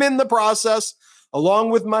 I am in the process,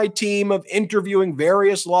 along with my team, of interviewing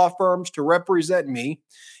various law firms to represent me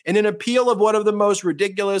in an appeal of one of the most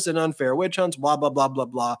ridiculous and unfair witch hunts, blah, blah, blah, blah,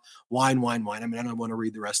 blah, whine. I mean, I don't want to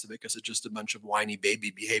read the rest of it because it's just a bunch of whiny baby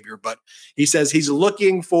behavior. But he says he's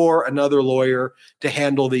looking for another lawyer to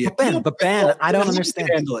handle the appeal. But Ben, I don't understand.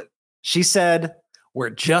 Handle it. She said, we're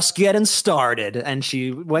just getting started. And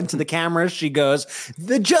she went to the camera. She goes,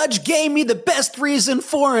 the judge gave me the best reason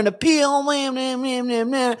for an appeal.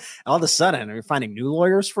 All of a sudden, are you finding new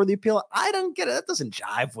lawyers for the appeal? I don't get it. That doesn't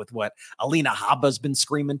jive with what Alina Habba's been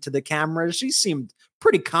screaming to the camera. She seemed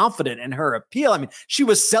pretty confident in her appeal. I mean, she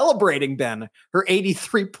was celebrating, Ben, her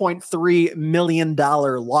 $83.3 million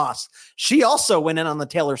loss. She also went in on the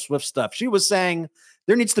Taylor Swift stuff. She was saying,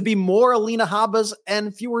 there needs to be more Alina Habba's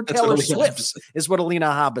and fewer Taylor Swifts, is what Alina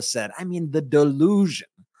Habba said. I mean, the delusion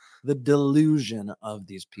of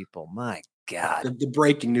these people. My God. The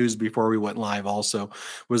breaking news before we went live also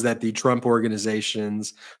was that the Trump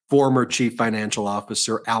Organization's former chief financial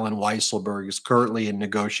officer, Alan Weisselberg, is currently in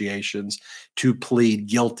negotiations to plead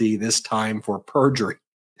guilty, this time for perjury,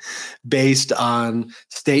 based on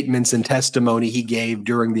statements and testimony he gave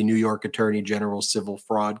during the New York Attorney General's civil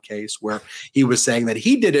fraud case, where he was saying that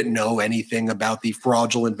he didn't know anything about the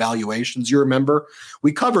fraudulent valuations. You remember?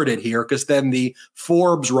 We covered it here because then the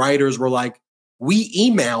Forbes writers were like, we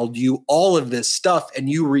emailed you all of this stuff and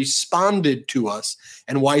you responded to us.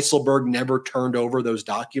 And Weisselberg never turned over those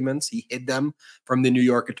documents. He hid them from the New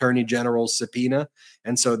York Attorney General's subpoena.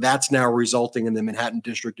 And so that's now resulting in the Manhattan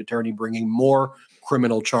District Attorney bringing more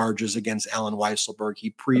criminal charges against Alan Weisselberg. He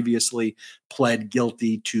previously pled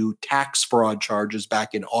guilty to tax fraud charges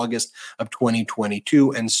back in August of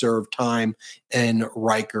 2022 and served time in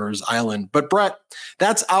Rikers Island. But Brett,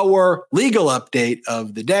 that's our legal update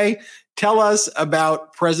of the day. Tell us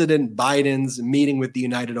about President Biden's meeting with the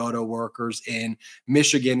United Auto Workers in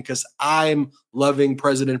Michigan, because I'm loving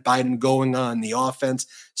President Biden going on the offense,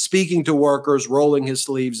 speaking to workers, rolling his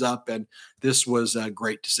sleeves up, and this was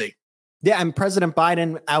great to see. Yeah, and President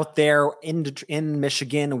Biden out there in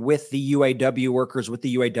Michigan with the UAW workers, with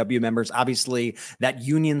the UAW members. Obviously, that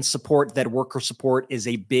union support, that worker support is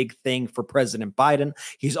a big thing for President Biden.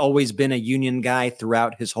 He's always been a union guy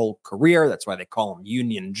throughout his whole career. That's why they call him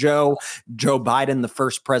Union Joe. Joe Biden, the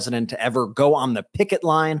first president to ever go on the picket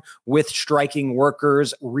line with striking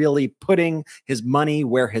workers, really putting his money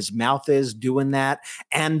where his mouth is, doing that.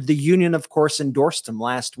 And the union, of course, endorsed him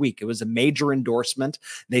last week. It was a major endorsement.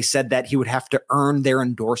 They said that he would have to earn their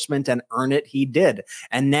endorsement, and earn it he did.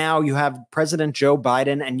 And now you have President Joe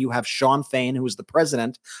Biden and you have Shawn Fain, who is the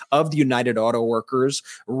president of the United Auto Workers,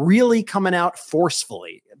 really coming out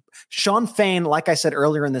forcefully. Shawn Fain, like I said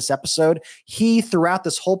earlier in this episode, he throughout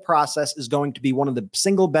this whole process is going to be one of the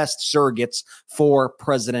single best surrogates for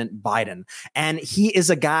President Biden. And he is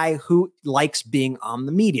a guy who likes being on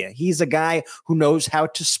the media. He's a guy who knows how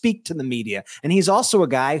to speak to the media. And he's also a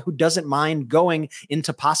guy who doesn't mind going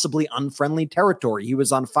into possibly unfriendly territory. He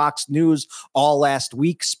was on Fox News all last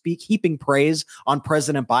week, heaping praise on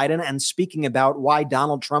President Biden and speaking about why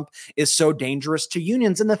Donald Trump is so dangerous to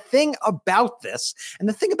unions. And the thing about this, and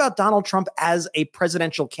the thing about Donald Trump as a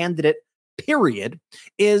presidential candidate, period,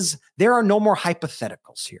 is there are no more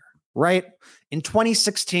hypotheticals here, right? In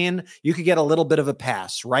 2016, you could get a little bit of a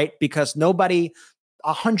pass, right? Because nobody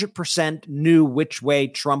 100% knew which way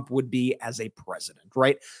Trump would be as a president,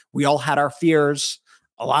 right? We all had our fears.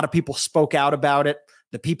 A lot of people spoke out about it.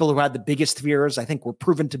 The people who had the biggest fears, I think, were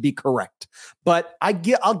proven to be correct. But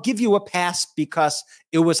I'll give you a pass because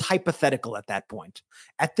it was hypothetical at that point.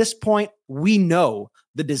 At this point, we know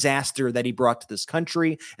the disaster that he brought to this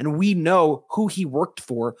country, and we know who he worked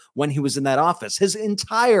for when he was in that office. His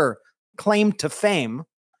entire claim to fame,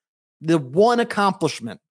 the one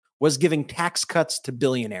accomplishment was giving tax cuts to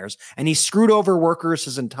billionaires, and he screwed over workers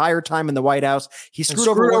his entire time in the White House. He screwed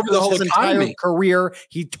over the whole his entire economy. career.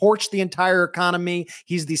 He torched the entire economy.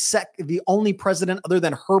 He's the only president other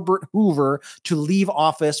than Herbert Hoover to leave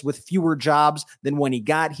office with fewer jobs than when he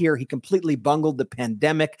got here. He completely bungled the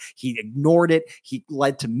pandemic. He ignored it. He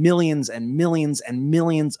led to millions and millions and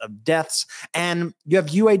millions of deaths. And you have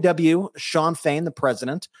UAW, Sean Fain, the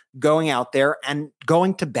president, going out there and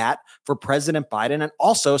going to bat for President Biden, and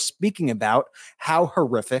also speaking about how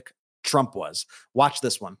horrific Trump was. Watch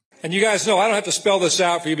this one. And you guys know, I don't have to spell this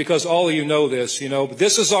out for you because all of you know this, but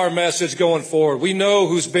this is our message going forward. We know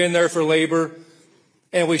who's been there for labor,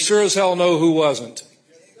 and we sure as hell know who wasn't.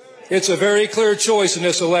 It's a very clear choice in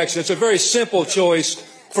this election. It's a very simple choice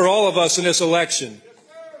for all of us in this election.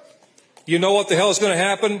 You know what the hell is going to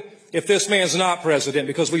happen if this man's not president,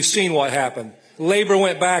 because we've seen what happened. Labor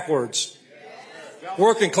went backwards.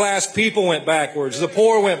 Working class people went backwards. The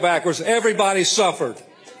poor went backwards. Everybody suffered.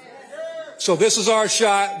 So this is our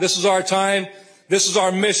shot. This is our time. This is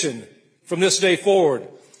our mission from this day forward.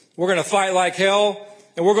 We're going to fight like hell,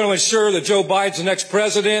 and we're going to ensure that Joe Biden's the next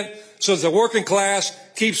president so that the working class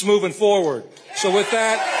keeps moving forward. So with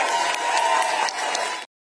that.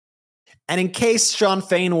 And in case Sean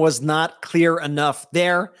Fain was not clear enough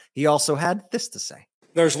there, he also had this to say.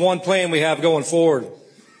 There's one plan we have going forward,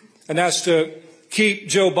 and that's to keep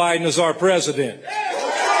Joe Biden as our president.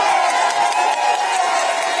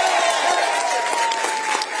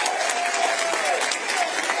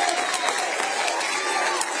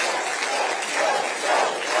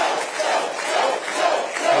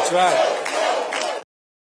 That's right.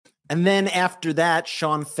 And then after that,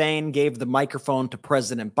 Sean Fain gave the microphone to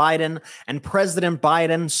President Biden, and President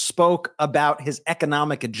Biden spoke about his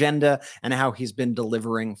economic agenda and how he's been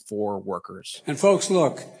delivering for workers. And folks,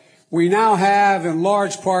 look, we now have, in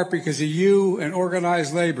large part because of you and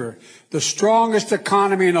organized labor, the strongest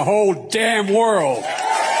economy in the whole damn world.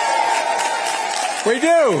 We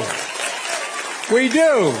do. We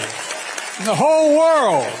do. In the whole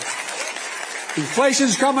world.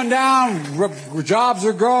 Inflation's coming down, jobs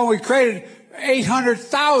are growing. We created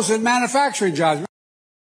 800,000 manufacturing jobs.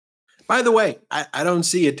 By the way, I don't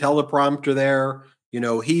see a teleprompter there.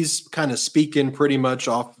 He's kind of speaking pretty much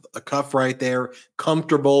off the cuff right there,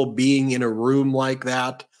 comfortable being in a room like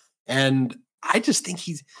that. And I just think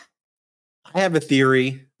I have a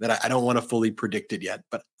theory that I don't want to fully predict it yet,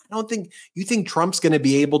 but I don't think you think Trump's going to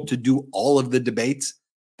be able to do all of the debates.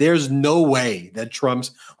 There's no way that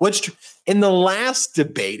in the last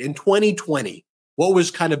debate in 2020, what was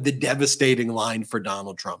kind of the devastating line for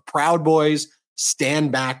Donald Trump? Proud Boys,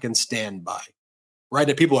 stand back and stand by, right?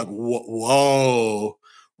 And people are like, whoa.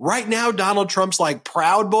 Right now, Donald Trump's like,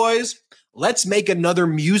 Proud Boys, let's make another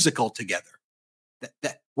musical together.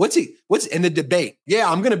 What's in the debate?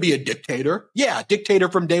 Yeah, I'm going to be a dictator. Yeah, dictator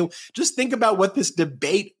from day one. Just think about what this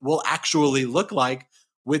debate will actually look like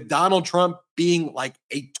with Donald Trump being like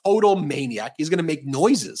a total maniac. He's going to make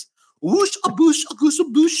noises. Whoosh, a boosh, a goose, a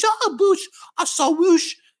boosh, a boosh, a saw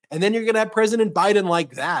whoosh. And then you're going to have President Biden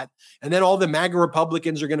like that. And then all the MAGA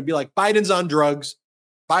Republicans are going to be like, Biden's on drugs.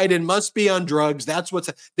 Biden must be on drugs.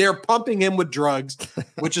 They're pumping him with drugs,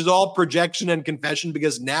 which is all projection and confession,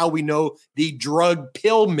 because now we know the drug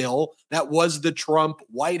pill mill that was the Trump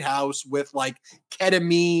White House with like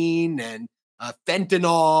ketamine and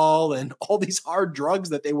fentanyl and all these hard drugs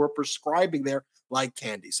that they were prescribing there like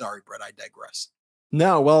candy. Sorry, Brett, I digress.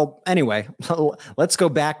 No, well, anyway, let's go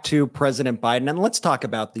back to President Biden and let's talk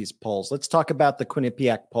about these polls. Let's talk about the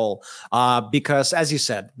Quinnipiac poll, because as you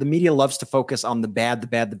said, the media loves to focus on the bad,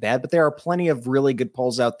 but there are plenty of really good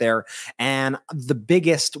polls out there. And the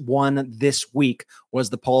biggest one this week was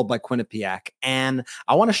the poll by Quinnipiac. And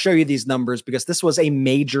I want to show you these numbers because this was a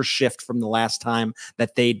major shift from the last time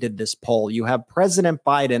that they did this poll. You have President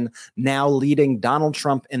Biden now leading Donald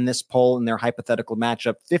Trump in this poll in their hypothetical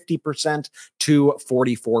matchup, 50% to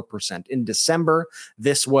 44%. In December,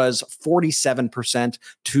 this was 47%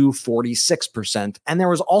 to 46%. And there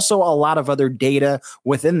was also a lot of other data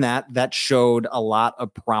within that showed a lot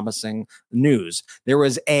of promising news. There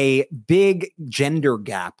was a big gender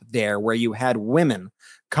gap there where you had women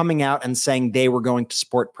coming out and saying they were going to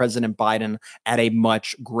support President Biden at a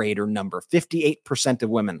much greater number. 58% of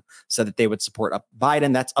women said that they would support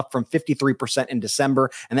Biden. That's up from 53% in December,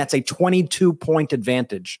 and that's a 22-point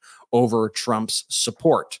advantage over Trump's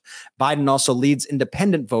support. Biden also leads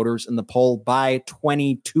independent voters in the poll by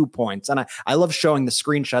 22 points. And I love showing the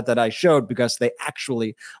screenshot that I showed because they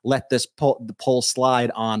actually let the poll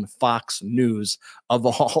slide on Fox News of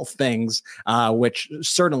all things, which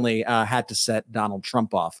certainly had to set Donald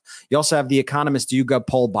Trump off. off. You also have the Economist YouGov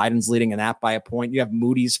poll. Biden's leading in that by a point. You have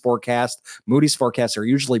Moody's forecast. Moody's forecasts are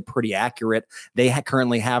usually pretty accurate. They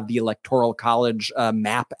currently have the Electoral College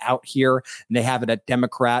map out here, and they have it at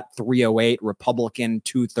Democrat 308, Republican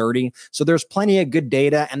 230. So there's plenty of good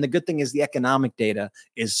data. And the good thing is the economic data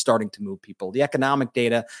is starting to move people. The economic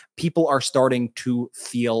data, people are starting to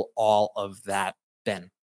feel all of that,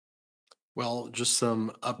 Ben. Well, just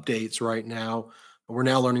some updates right now. We're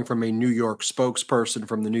now learning from a New York spokesperson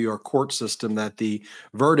from the New York court system that the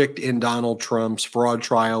verdict in Donald Trump's fraud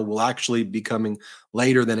trial will actually be coming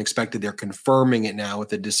later than expected. They're confirming it now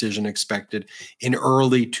with a decision expected in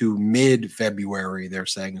early to mid-February, they're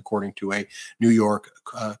saying, according to a New York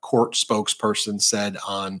court spokesperson said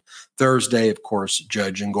on Thursday. Of course,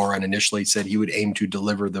 Judge Engoron initially said he would aim to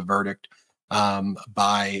deliver the verdict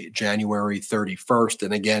by January 31st.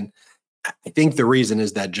 And again, I think the reason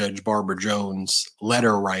is that Judge Barbara Jones'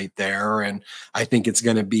 letter right there. And I think it's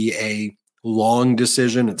going to be a long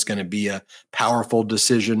decision. It's going to be a powerful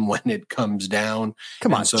decision when it comes down.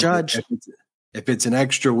 Come on, Judge. If it's an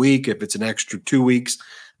extra week, if it's an extra 2 weeks,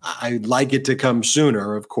 I'd like it to come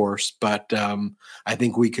sooner, of course. But I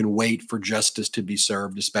think we can wait for justice to be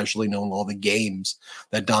served, especially knowing all the games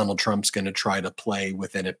that Donald Trump's going to try to play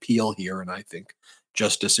with an appeal here. And I think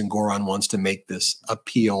Justice Engoron wants to make this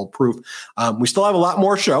appeal proof. We still have a lot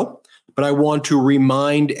more show, but I want to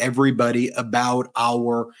remind everybody about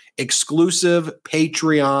our exclusive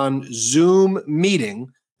Patreon Zoom meeting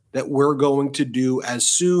that we're going to do as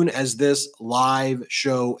soon as this live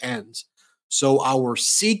show ends. So our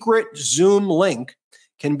secret Zoom link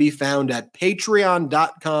can be found at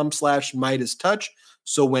patreon.com/MeidasTouch.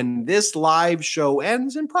 So when this live show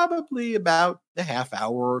ends in probably about a half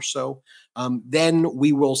hour or so, then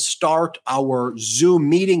we will start our Zoom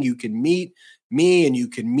meeting. You can meet me and you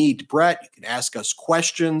can meet Brett. You can ask us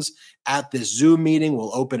questions at this Zoom meeting.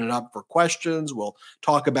 We'll open it up for questions. We'll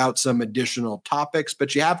talk about some additional topics,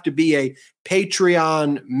 but you have to be a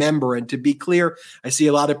Patreon member. And to be clear, I see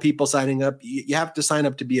a lot of people signing up. You have to sign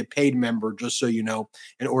up to be a paid member, just so you know,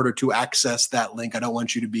 in order to access that link. I don't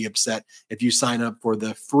want you to be upset if you sign up for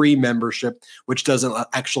the free membership, which doesn't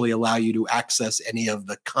actually allow you to access any of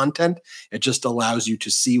the content. It just allows you to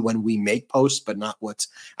see when we make posts, but not what's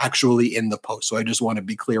actually in the post. So I just want to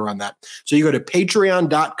be clear on that. So you go to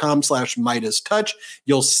patreon.com/MeidasTouch.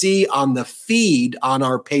 You'll see on the feed on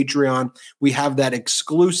our Patreon, we have that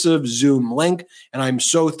exclusive Zoom link. And I'm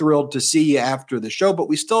so thrilled to see you after the show, but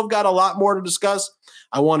we still have got a lot more to discuss.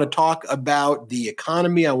 I want to talk about the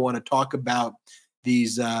economy. I want to talk about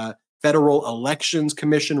these Federal Elections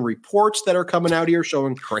Commission reports that are coming out here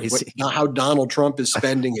showing how Donald Trump is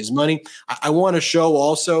spending his money. I want to show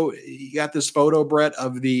also, you got this photo, Brett,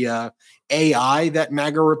 of the AI that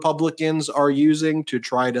MAGA Republicans are using to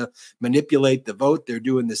try to manipulate the vote. They're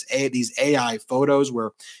doing these AI photos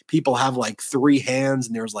where people have like 3 hands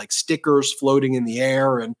and there's like stickers floating in the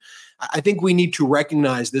air. And I think we need to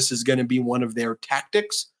recognize this is going to be one of their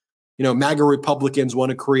tactics. You know, MAGA Republicans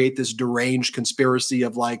want to create this deranged conspiracy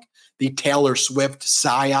of like the Taylor Swift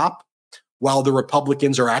psyop, while the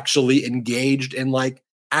Republicans are actually engaged in like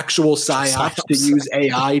actual psyops to use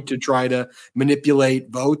AI to try to manipulate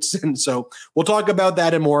votes. And so we'll talk about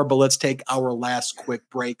that and more, but let's take our last quick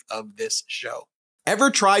break of this show. Ever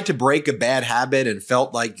tried to break a bad habit and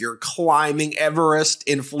felt like you're climbing Everest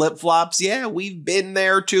in flip-flops? Yeah, we've been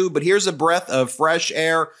there too, but here's a breath of fresh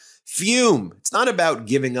air. Fume. It's not about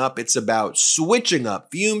giving up. It's about switching up.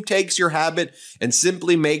 Fume takes your habit and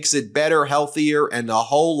simply makes it better, healthier, and a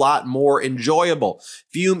whole lot more enjoyable.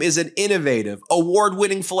 Fume is an innovative,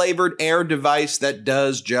 award-winning flavored air device that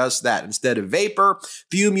does just that. Instead of vapor,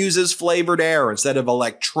 Fume uses flavored air. Instead of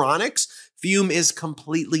electronics, Fume is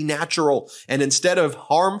completely natural. And instead of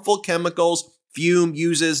harmful chemicals, Fume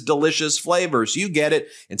uses delicious flavors. You get it.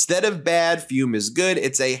 Instead of bad, Fume is good.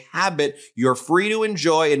 It's a habit you're free to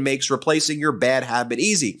enjoy and makes replacing your bad habit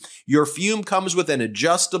easy. Your Fume comes with an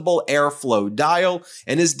adjustable airflow dial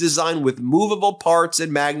and is designed with movable parts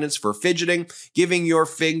and magnets for fidgeting, giving your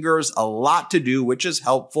fingers a lot to do, which is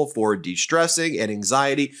helpful for de-stressing and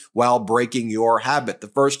anxiety while breaking your habit. The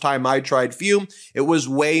first time I tried Fume, it was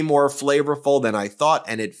way more flavorful than I thought,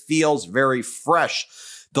 and it feels very fresh.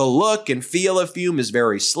 The look and feel of Fume is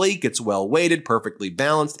very sleek, it's well weighted, perfectly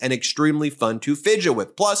balanced, and extremely fun to fidget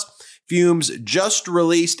with. Plus, Fume's just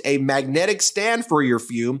released a magnetic stand for your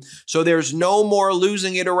Fume, so there's no more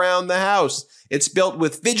losing it around the house. It's built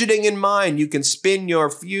with fidgeting in mind. You can spin your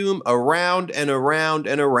Fume around and around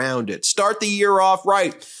and around it. Start the year off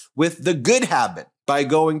right with the good habit by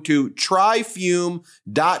going to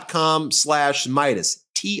tryfume.com/Meidas.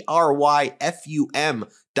 tryfum.com/Meidas.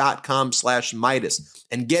 Fume.com/Midas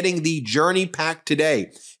and getting the Journey Pack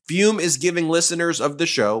today. Fume is giving listeners of the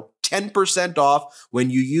show 10% off when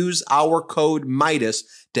you use our code Midas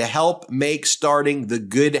to help make starting the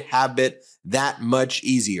good habit that much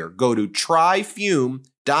easier. Go to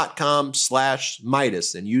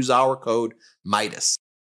tryfume.com/Midas and use our code Midas.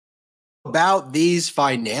 About these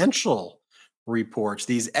financial reports,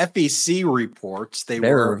 these FEC reports,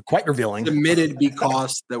 They're quite revealing. Submitted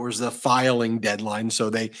because there was a filing deadline,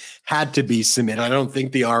 so they had to be submitted. I don't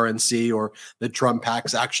think the RNC or the Trump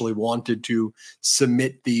PACs actually wanted to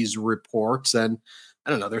submit these reports. And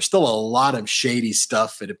I don't know, there's still a lot of shady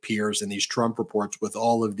stuff, it appears, in these Trump reports with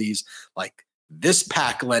all of these, like, this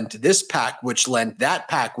PAC lent to this PAC, which lent that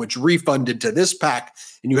PAC, which refunded to this PAC.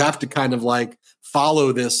 And you have to kind of like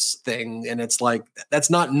follow this thing. And it's like, that's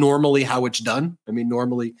not normally how it's done. I mean,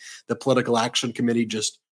 normally the Political Action Committee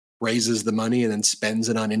just raises the money and then spends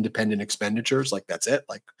it on independent expenditures. Like, that's it.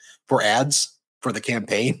 Like, for ads for the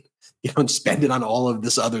campaign, you don't spend it on all of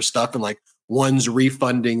this other stuff. And like, one's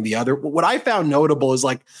refunding the other. What I found notable is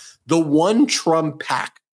like the one Trump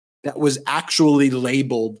PAC that was actually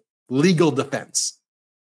labeled legal defense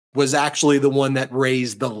was actually the one that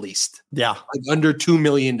raised the least. Yeah. Like under $2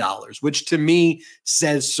 million, which to me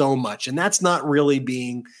says so much. And that's not really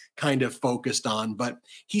being kind of focused on, but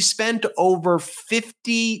he spent over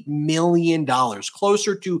 $50 million,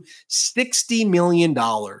 closer to $60 million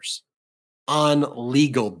on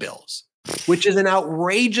legal bills, which is an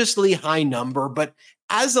outrageously high number. But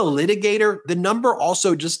as a litigator, the number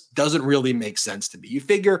also just doesn't really make sense to me. You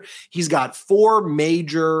figure he's got 4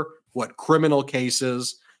 major criminal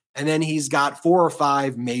cases, and then he's got 4 or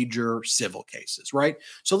 5 major civil cases, right?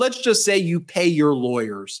 So let's just say you pay your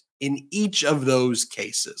lawyers in each of those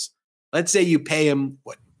cases. Let's say you pay them,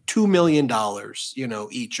 $2 million,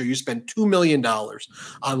 each, or you spend $2 million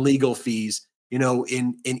on legal fees,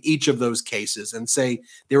 in each of those cases, and say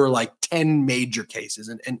there were like 10 major cases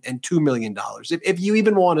and $2 million. If you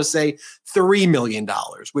even want to say $3 million,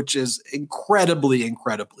 which is incredibly,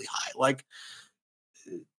 incredibly high, like,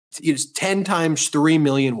 it's 10 times 3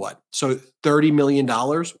 million, what? So $30 million.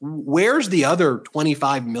 Where's the other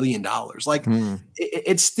 $25 million? Like,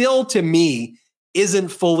 it still, to me, isn't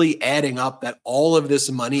fully adding up that all of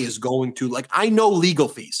this money is going to, like, I know legal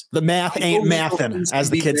fees. The math ain't mathin', as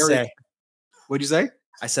the kids say. What'd you say?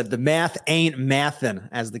 I said the math ain't mathin',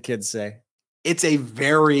 as the kids say. It's a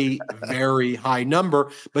very, very high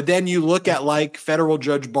number. But then you look at like federal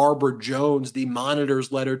judge Barbara Jones, the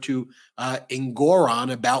Monitor's letter to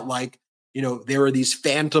Engoron about like, there are these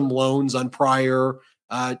phantom loans on prior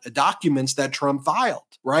documents that Trump filed,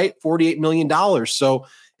 right? $48 million. So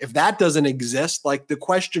if that doesn't exist, like, the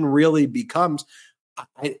question really becomes,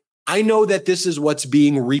 I know that this is what's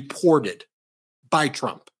being reported by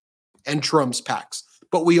Trump and Trump's PACs.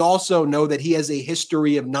 But we also know that he has a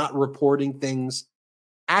history of not reporting things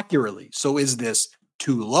accurately. So is this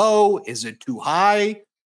too low? Is it too high?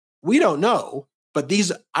 We don't know. But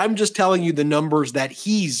I'm just telling you the numbers that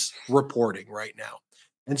he's reporting right now.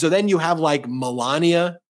 And so then you have like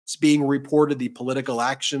Melania. It's being reported the Political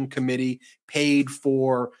Action Committee paid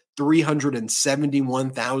for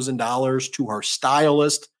 $371,000 to her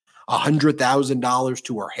stylist, $100,000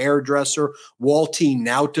 to her hairdresser. Walty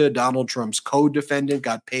Nauta, Donald Trump's co-defendant,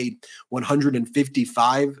 got paid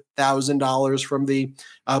 $155,000 from the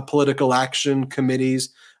Political Action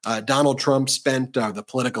Committees. Donald Trump spent the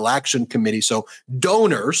Political Action Committee. So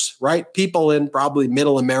donors, right? People in probably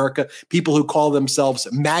middle America, people who call themselves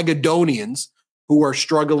Magadonians, who are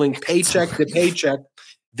struggling paycheck to paycheck.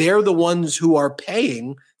 They're the ones who are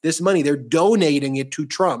paying this money. They're donating it to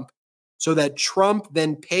Trump, so that Trump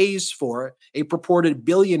then pays for it. A purported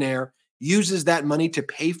billionaire uses that money to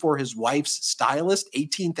pay for his wife's stylist,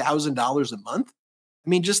 $18,000 a month. I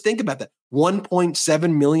mean, just think about that.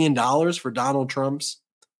 $1.7 million for Donald Trump's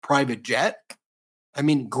private jet. I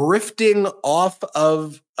mean, grifting off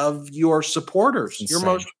of your supporters.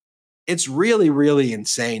 It's really, really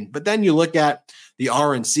insane. But then you look at the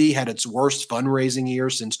RNC had its worst fundraising year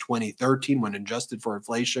since 2013 when adjusted for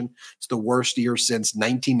inflation. It's the worst year since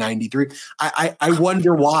 1993. I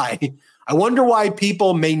wonder why. I wonder why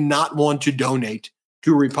people may not want to donate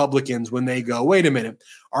to Republicans when they go, wait a minute,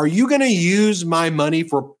 are you going to use my money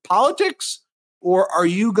for politics, or are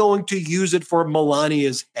you going to use it for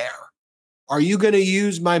Melania's hair? Are you going to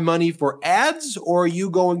use my money for ads, or are you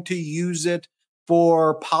going to use it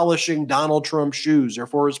for polishing Donald Trump's shoes or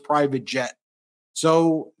for his private jet?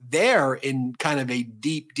 So they're in kind of a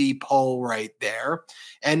deep, deep hole right there.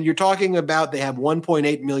 And you're talking about they have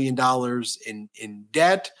 $1.8 million in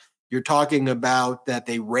debt. You're talking about that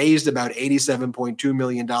they raised about $87.2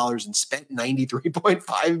 million and spent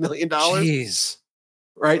 $93.5 million. Jeez.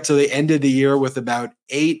 Right. So they ended the year with about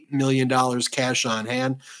 $8 million cash on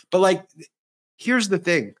hand. But like, here's the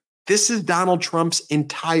thing. This is Donald Trump's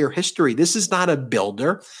entire history. This is not a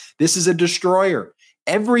builder. This is a destroyer.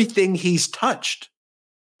 Everything he's touched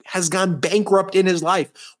has gone bankrupt in his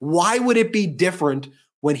life. Why would it be different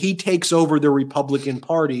when he takes over the Republican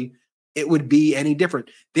Party? It would be any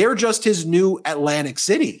different. They're just his new Atlantic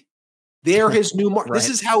City. They're his new mark. Right. This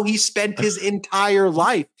is how he spent his entire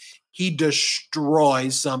life. He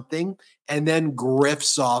destroys something and then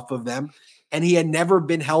grifts off of them. And he had never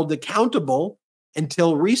been held accountable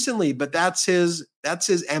until recently. But that's his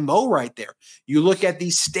MO right there. You look at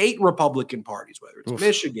these state Republican parties, whether it's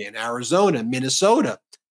Michigan, Arizona, Minnesota,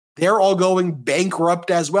 they're all going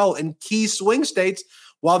bankrupt as well in key swing states,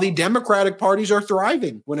 while the Democratic parties are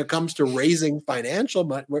thriving when it comes to raising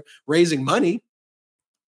money.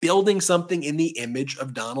 Building something in the image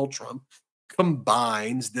of Donald Trump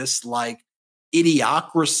combines this like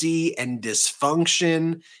idiocracy and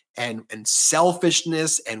dysfunction and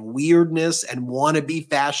selfishness and weirdness and wannabe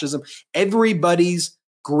fascism. Everybody's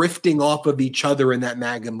grifting off of each other in that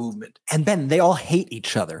MAGA movement. And Ben, they all hate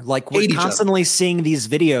each other. Like we're constantly seeing these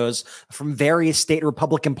videos from various state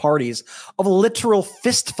Republican parties of literal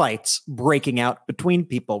fistfights breaking out between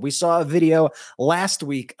people. We saw a video last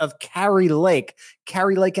week of Carrie Lake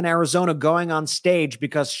in Arizona going on stage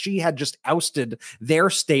because she had just ousted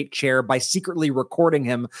their state chair by secretly recording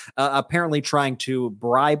him, apparently trying to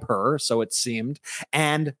bribe her, so it seemed.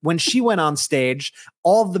 And when she went on stage,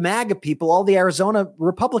 all the MAGA people, all the Arizona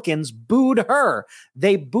Republicans booed her.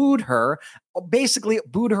 They booed her, basically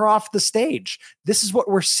booed her off the stage. This is what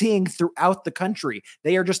we're seeing throughout the country.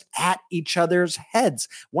 They are just at each other's heads.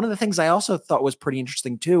 One of the things I also thought was pretty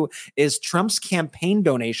interesting too is Trump's campaign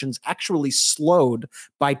donations actually slowed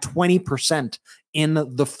by 20% in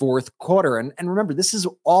the fourth quarter. And remember, this is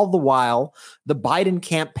all the while the Biden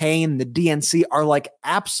campaign, the DNC are like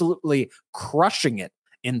absolutely crushing it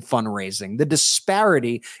in fundraising. The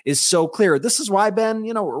disparity is so clear. This is why, Ben,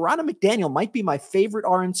 Ronna McDaniel might be my favorite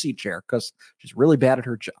RNC chair because she's really bad at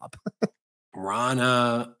her job.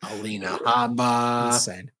 Ronna, Alina Habba,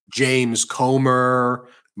 insane. James Comer,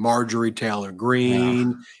 Marjorie Taylor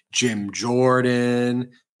Greene, Jim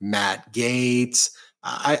Jordan, Matt Gaetz.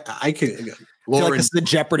 I could. I feel like this is the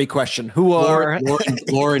Jeopardy question. Who are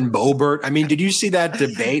Lauren Boebert? I mean, did you see that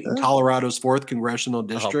debate in Colorado's 4th congressional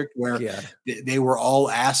district where they were all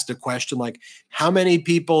asked a question like, how many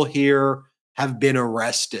people here have been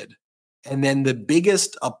arrested? And then the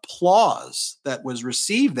biggest applause that was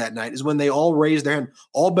received that night is when they all raised their hand.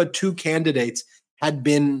 All but 2 candidates had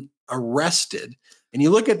been arrested. And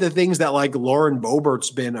you look at the things that like Lauren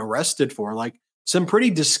Boebert's been arrested for, like some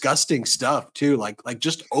pretty disgusting stuff too, like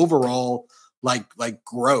just overall like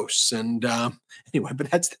gross. And anyway,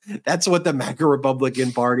 but that's what the MAGA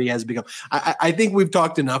Republican Party has become. I think we've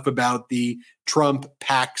talked enough about the Trump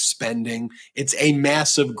PAC spending. It's a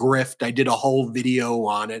massive grift. I did a whole video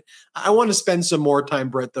on it. I want to spend some more time,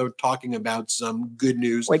 Brett, though, talking about some good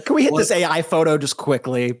news. Wait, can we hit this AI photo just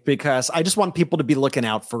quickly? Because I just want people to be looking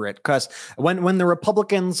out for it. Because when the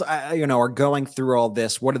Republicans, are going through all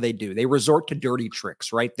this, what do? They resort to dirty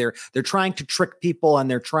tricks, right? They're trying to trick people and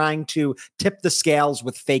they're trying to tip the scales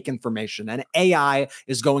with fake information. And AI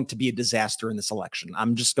is going to be a disaster in this election.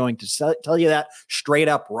 I'm just going to tell you that straight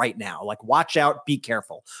up right now. Like, watch out, be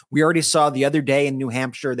careful. We already saw the other day in New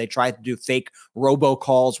Hampshire, they tried to do fake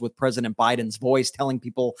robocalls with President Biden's voice, telling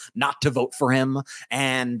people not to vote for him.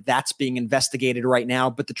 And that's being investigated right now.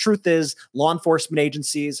 But the truth is, law enforcement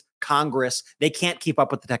agencies, Congress, they can't keep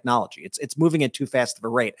up with the technology. It's moving at too fast of a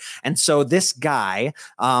rate. And so this guy,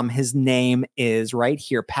 his name is right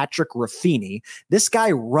here, Patrick Ruffini. This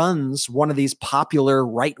guy runs one of these popular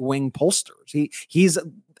right-wing pollsters.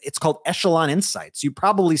 It's called Echelon Insights. You've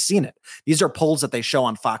probably seen it. These are polls that they show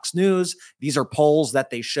on Fox News. These are polls that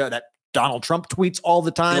they show that Donald Trump tweets all the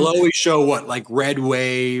time. They'll always show like red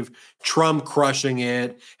wave, Trump crushing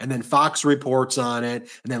it, and then Fox reports on it,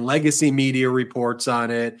 and then legacy media reports on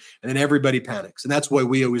it, and then everybody panics. And that's why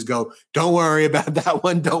we always go, don't worry about that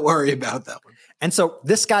one. Don't worry about that one. And so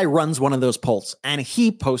this guy runs one of those polls, and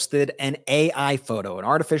he posted an AI photo, an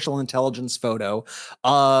artificial intelligence photo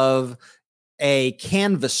of a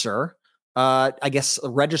canvasser, I guess,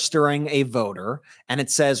 registering a voter. And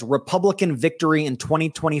it says Republican victory in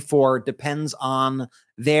 2024 depends on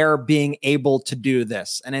their being able to do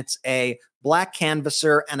this. And it's a black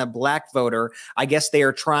canvasser and a black voter. I guess they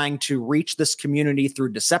are trying to reach this community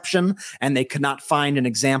through deception, and they could not find an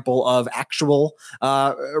example of actual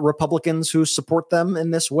Republicans who support them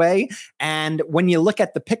in this way. And when you look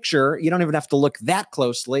at the picture, you don't even have to look that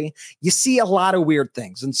closely. You see a lot of weird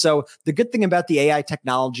things. And so the good thing about the AI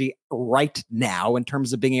technology right now, in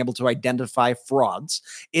terms of being able to identify frauds,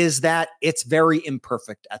 is that it's very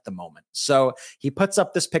imperfect at the moment. So he puts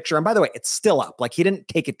up this picture, and by the way, it's still up. Like, he didn't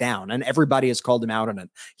take it down, and everybody has called him out on it.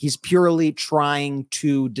 He's purely trying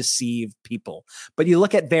to deceive people. But you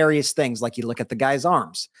look at various things, like you look at the guy's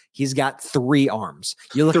arms. He's got 3 arms.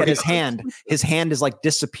 You look at his hand. His hand is like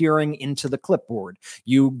disappearing into the clipboard.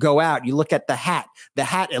 You go out, you look at the hat. The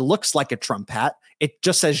hat, it looks like a Trump hat. It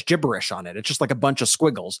just says gibberish on it. It's just like a bunch of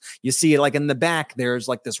squiggles. You see, like in the back, there's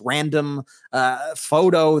like this random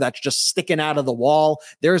photo that's just sticking out of the wall.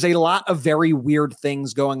 There's a lot of very weird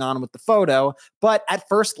things going on with the photo, but at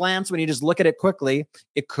first glance, when you just look at it quickly,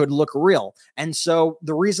 it could look real. And so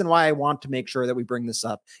the reason why I want to make sure that we bring this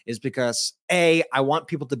up is because A, I want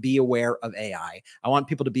people to be aware of AI. I want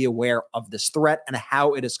people to be aware of this threat and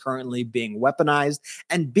how it is currently being weaponized.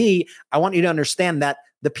 And B, I want you to understand that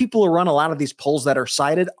the people who run a lot of these polls that are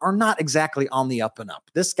cited are not exactly on the up and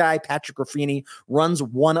up. This guy, Patrick Ruffini, runs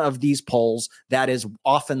one of these polls that is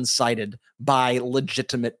often cited by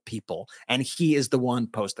legitimate people, and he is the one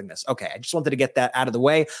posting this. Okay, I just wanted to get that out of the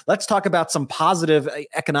way. Let's talk about some positive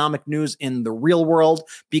economic news in the real world,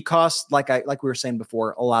 because like we were saying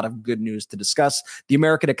before, a lot of good news to discuss. The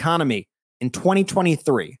American economy in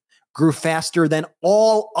 2023 grew faster than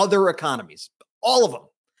all other economies, all of them,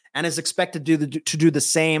 and is expected to do the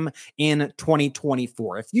same in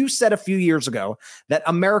 2024. If you said a few years ago that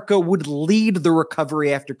America would lead the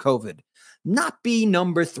recovery after COVID, not be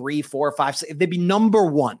number 3, 4, 5, 6, they'd be number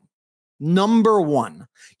one,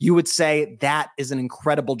 you would say that is an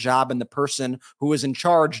incredible job, and the person who is in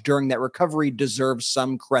charge during that recovery deserves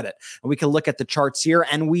some credit. And we can look at the charts here,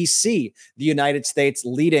 and we see the United States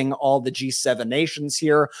leading all the G7 nations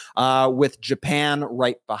here, with Japan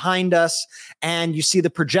right behind us. And you see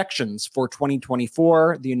the projections for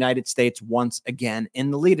 2024, the United States once again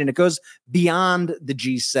in the lead, and it goes beyond the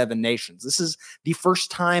G7 nations. This is the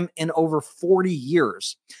first time in over 40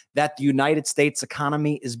 years that the United States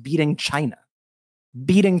economy is beating China.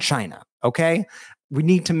 Okay? We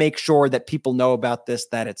need to make sure that people know about this,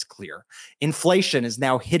 that it's clear. Inflation is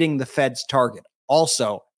now hitting the Fed's target.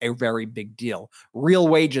 Also a very big deal. Real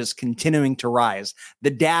wages continuing to rise.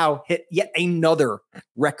 The Dow hit yet another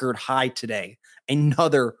record high today.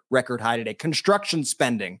 Construction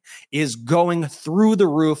spending is going through the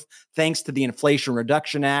roof thanks to the Inflation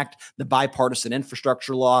Reduction Act, the bipartisan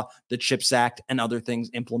infrastructure law, the CHIPS Act, and other things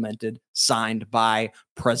implemented, signed by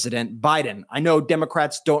President Biden. I know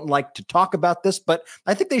Democrats don't like to talk about this, but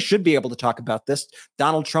I think they should be able to talk about this.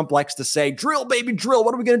 Donald Trump likes to say, drill, baby, drill.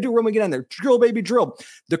 What are we going to do when we get in there? Drill, baby, drill.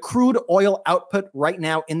 The crude oil output right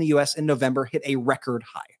now in the U.S. in November hit a record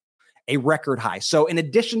high. So in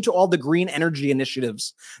addition to all the green energy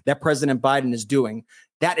initiatives that President Biden is doing,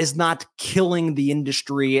 that is not killing the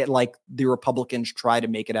industry like the Republicans try to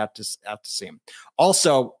make it out to seem.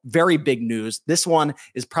 Also, very big news. This one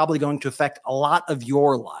is probably going to affect a lot of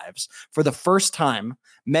your lives. For the first time,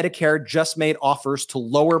 Medicare just made offers to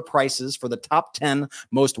lower prices for the top 10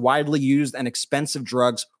 most widely used and expensive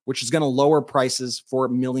drugs, which is going to lower prices for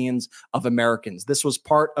millions of Americans. This was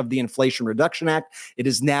part of the Inflation Reduction Act. It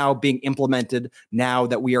is now being implemented now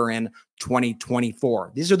that we are in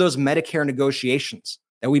 2024. These are those Medicare negotiations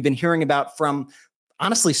that we've been hearing about from,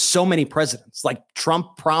 honestly, so many presidents. Like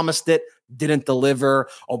Trump promised it, didn't deliver.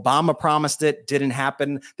 Obama promised it, didn't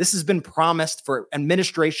happen. This has been promised for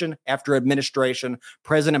administration after administration.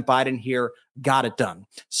 President Biden here got it done.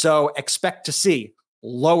 So expect to see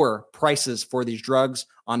lower prices for these drugs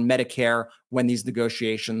on Medicare when these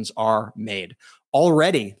negotiations are made.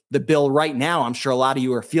 Already, the bill right now, I'm sure a lot of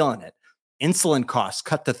you are feeling it. Insulin costs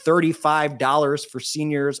cut to $35 for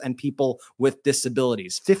seniors and people with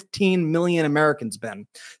disabilities. 15 million Americans, Ben,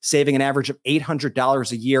 saving an average of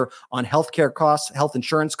 $800 a year on healthcare costs, health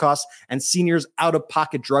insurance costs, and seniors'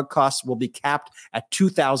 out-of-pocket drug costs will be capped at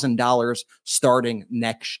 $2,000 starting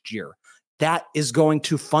next year. That is going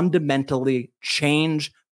to fundamentally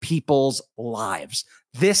change people's lives.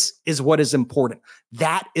 This is what is important.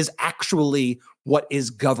 That is actually what is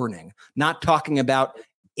governing, not talking about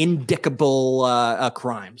indicable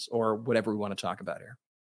crimes or whatever we want to talk about here.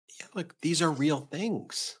 Yeah, look, these are real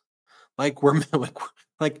things. Like we're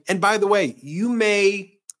like, and by the way, you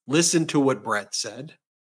may listen to what Brett said,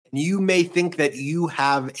 and you may think that you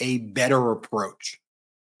have a better approach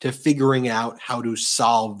to figuring out how to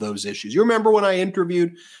solve those issues. You remember when I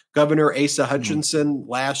interviewed Governor Asa Hutchinson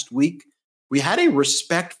last week? We had a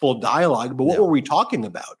respectful dialogue, but what were we talking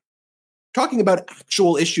about? Talking about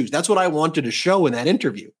actual issues. That's what I wanted to show in that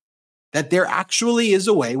interview, that there actually is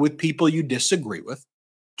a way with people you disagree with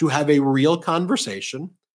to have a real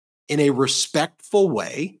conversation in a respectful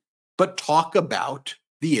way, but talk about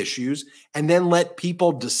the issues and then let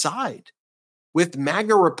people decide. With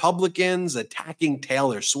MAGA Republicans attacking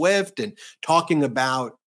Taylor Swift and talking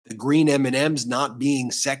about the green M&Ms not being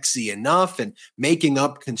sexy enough and making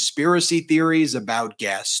up conspiracy theories about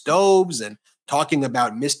gas stoves and talking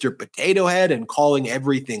about Mr. Potato Head and calling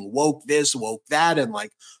everything woke this, woke that, and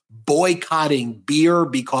like boycotting beer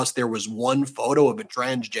because there was one photo of a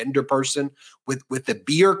transgender person with a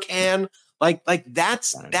beer can. Like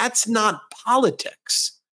that's not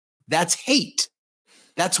politics. That's hate.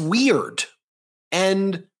 That's weird.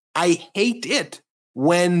 And I hate it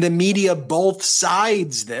when the media both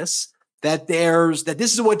sides this, that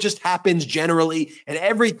this is what just happens generally and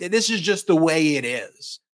everything. This is just the way it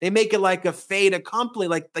is. They make it like a fait accompli,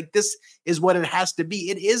 like this is what it has to be.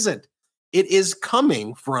 It isn't. It is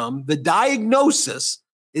coming from, the diagnosis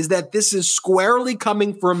is that this is squarely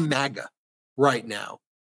coming from MAGA right now.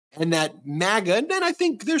 And that MAGA, and then I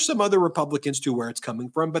think there's some other Republicans too where it's coming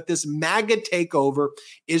from, but this MAGA takeover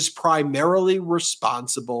is primarily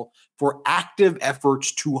responsible for active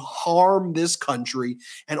efforts to harm this country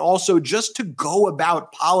and also just to go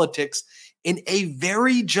about politics in a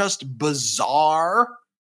very just bizarre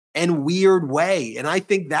and weird way. And I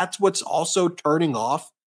think that's what's also turning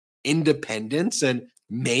off independents and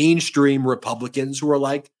mainstream Republicans who are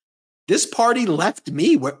like, this party left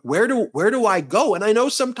me. Where do I go? And I know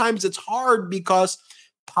sometimes it's hard because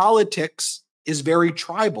politics is very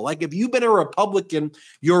tribal. Like if you've been a Republican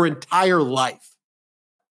your entire life,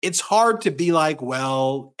 it's hard to be like,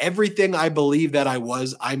 well, everything I believe that I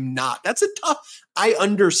was, I'm not. That's a tough, I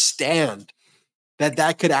understand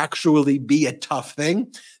that could actually be a tough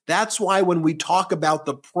thing. That's why when we talk about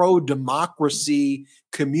the pro-democracy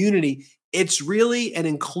community, it's really an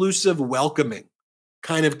inclusive, welcoming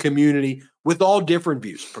kind of community with all different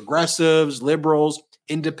views, progressives, liberals,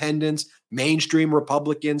 independents, mainstream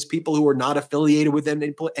Republicans, people who are not affiliated with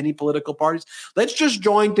any political parties. Let's just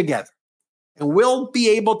join together and we'll be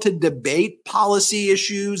able to debate policy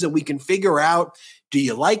issues and we can figure out, do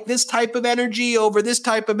you like this type of energy over this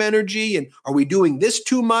type of energy? And are we doing this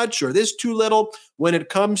too much or this too little when it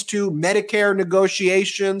comes to Medicare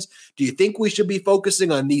negotiations? Do you think we should be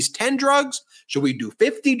focusing on these 10 drugs? Should we do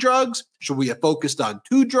 50 drugs? Should we have focused on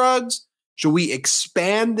 2 drugs? Should we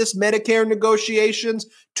expand this Medicare negotiations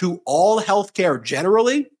to all healthcare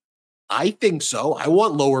generally? I think so. I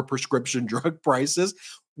want lower prescription drug prices.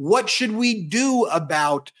 What should we do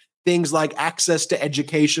about things like access to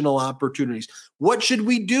educational opportunities? What should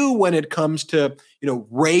we do when it comes to,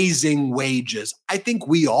 raising wages? I think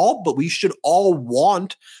we should all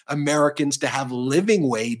want Americans to have living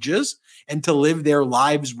wages and to live their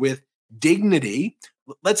lives with dignity.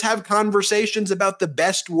 Let's have conversations about the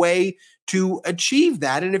best way to achieve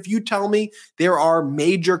that. And if you tell me there are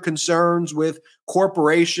major concerns with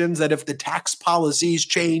corporations, that if the tax policies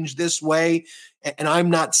change this way, and I'm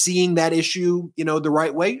not seeing that issue, the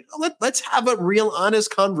right way, let's have a real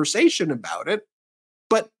honest conversation about it.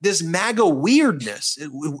 But this MAGA weirdness,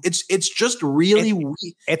 it's just really weird.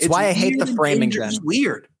 It's why I hate the framing. It's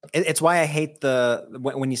weird. It's why I hate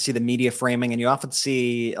when you see the media framing, and you often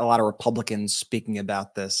see a lot of Republicans speaking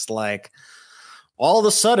about this, like all of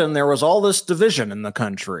a sudden there was all this division in the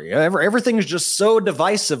country. Everything is just so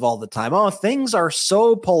divisive all the time. Oh, things are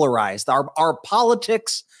so polarized. Our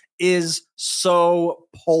politics is so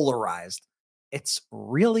polarized. It's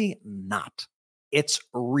really not. It's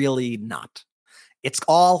really not. It's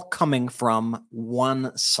all coming from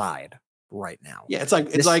one side right now. Yeah, it's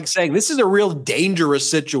like saying this is a real dangerous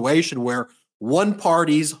situation where one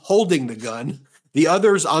party's holding the gun, the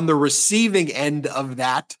other's on the receiving end of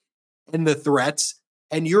that and the threats.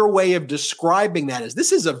 And your way of describing that is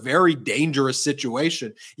this is a very dangerous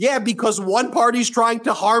situation. Yeah, because one party's trying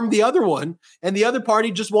to harm the other one and the other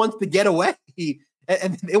party just wants to get away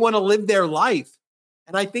and they want to live their life.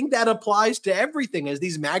 And I think that applies to everything. As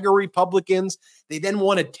these MAGA Republicans, they then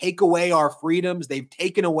want to take away our freedoms. They've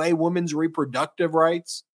taken away women's reproductive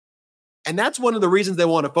rights. And that's one of the reasons they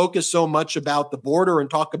want to focus so much about the border and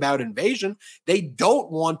talk about invasion. They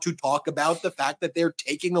don't want to talk about the fact that they're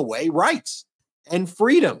taking away rights and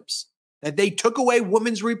freedoms, that they took away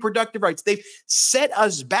women's reproductive rights. They've set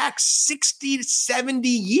us back 60 to 70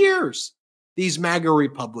 years, these MAGA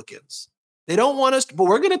Republicans. They don't want us to, but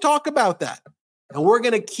we're going to talk about that. And we're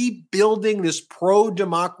going to keep building this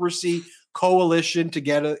pro-democracy coalition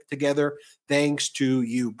together thanks to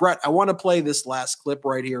you. Brett, I want to play this last clip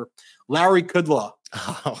right here. Larry Kudlow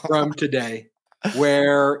from today,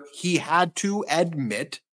 where he had to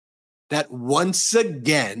admit that once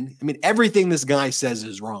again, I mean, everything this guy says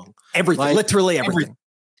is wrong. Everything, literally everything.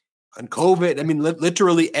 On COVID, I mean,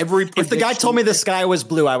 literally every prediction. If the guy told me the sky was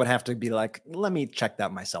blue, I would have to be like, let me check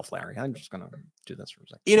that myself, Larry. I'm just going to do this for a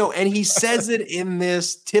second. You know, and he says it in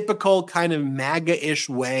this typical kind of MAGA-ish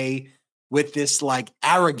way with this like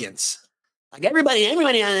arrogance. Like everybody,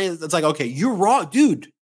 it's like, okay, you're wrong, dude,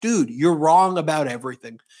 you're wrong about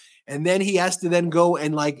everything. And then he has to then go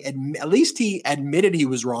and like, at least he admitted he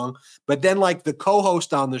was wrong. But then like the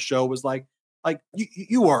co-host on the show was like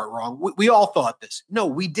you weren't wrong. We all thought this. No,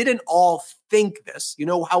 we didn't all think this. You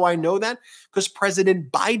know how I know that? Because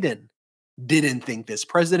President Biden didn't think this.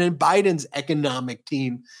 President Biden's economic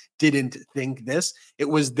team didn't think this. It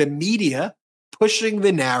was the media pushing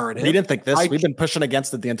the narrative. We didn't think this. We've been pushing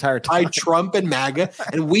against it the entire time. By Trump and MAGA.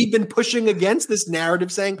 And we've been pushing against this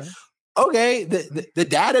narrative saying, okay, the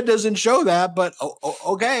data doesn't show that, but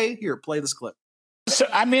okay, here, play this clip. So,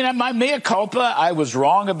 I mean, my mea culpa, I was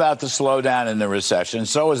wrong about the slowdown in the recession.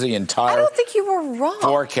 So was the entire I don't think you were wrong.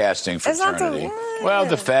 Forecasting fraternity. Well,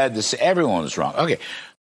 the Fed, everyone was wrong. Okay.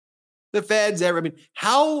 The Feds, I mean,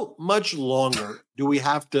 how much longer do we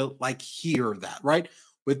have to like hear that, right?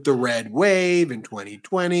 With the red wave in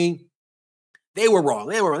 2020, they were wrong.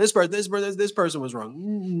 This person was wrong.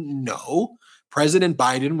 No, President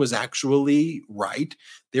Biden was actually right.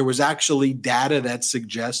 There was actually data that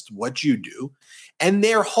suggests what you do. And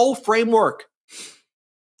their whole framework,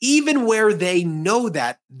 even where they know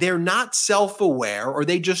that, they're not self-aware or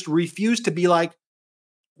they just refuse to be like,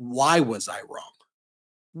 why was I wrong?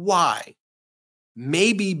 Why?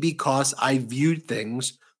 Maybe because I viewed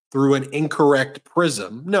things through an incorrect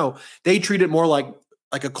prism. No, they treat it more like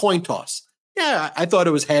a coin toss. Yeah, I thought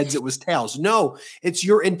it was heads, it was tails. No, it's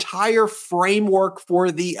your entire framework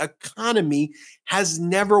for the economy has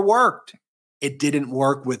never worked. It didn't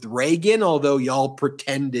work with Reagan, although y'all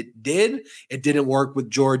pretend it did. It didn't work with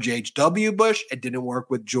George H.W. Bush. It didn't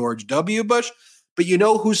work with George W. Bush. But you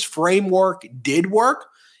know whose framework did work?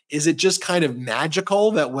 Is it just kind of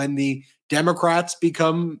magical that when the Democrats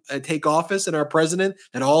take office and are president,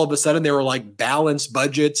 and all of a sudden they were like balanced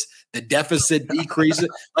budgets, the deficit decreases?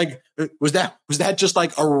 Like, was that just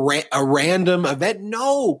like a random event?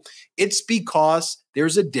 No, it's because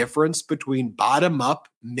there's a difference between bottom up,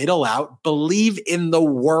 middle out, believe in the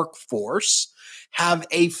workforce, have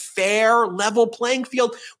a fair level playing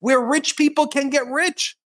field where rich people can get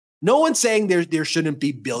rich. No one's saying there shouldn't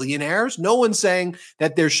be billionaires. No one's saying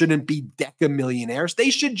that there shouldn't be decamillionaires.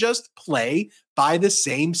 They should just play by the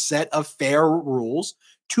same set of fair rules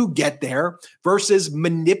to get there versus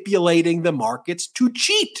manipulating the markets to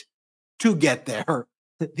cheat to get there.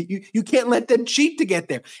 You can't let them cheat to get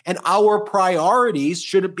there. And our priorities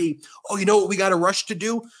shouldn't be, oh, you know what we got to rush to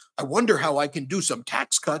do? I wonder how I can do some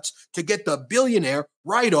tax cuts to get the billionaire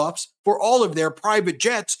write-offs for all of their private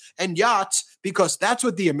jets and yachts because that's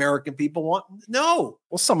what the American people want. No.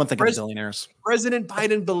 Well, someone think of billionaires. President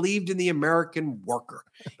Biden believed in the American worker.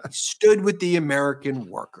 He stood with the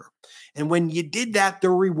American worker. And when you did that,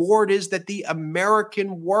 the reward is that the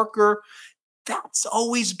American worker, that's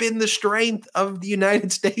always been the strength of the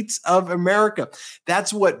United States of America.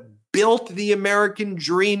 That's what built the American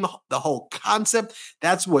dream, the whole concept.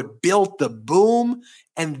 That's what built the boom.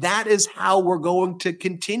 And that is how we're going to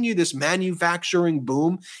continue this manufacturing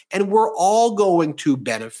boom. And we're all going to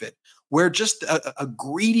benefit. We're just a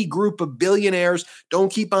greedy group of billionaires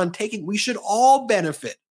don't keep on taking. We should all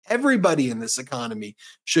benefit. Everybody in this economy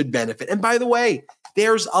should benefit. And by the way,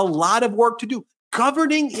 there's a lot of work to do.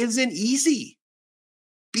 Governing isn't easy.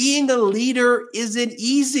 Being a leader isn't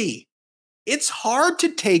easy. It's hard to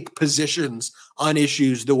take positions on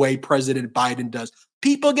issues the way President Biden does.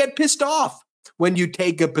 People get pissed off when you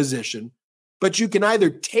take a position, but you can either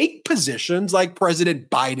take positions like President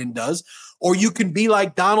Biden does, or you can be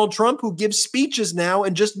like Donald Trump, who gives speeches now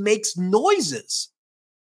and just makes noises.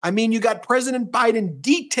 I mean, you got President Biden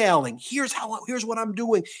detailing, here's what I'm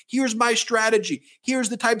doing. Here's my strategy. Here's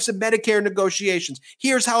the types of Medicare negotiations.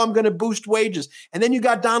 Here's how I'm going to boost wages. And then you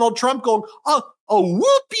got Donald Trump going, oh, a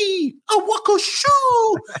whoopee, a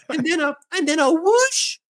wakashoo, and then a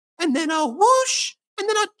whoosh, and then a whoosh, and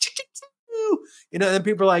then a choo. You know, then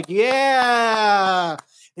people are like, yeah.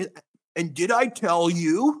 And did I tell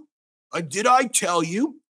you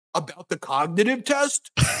about the cognitive test?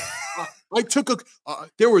 I took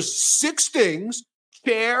there was 6 things: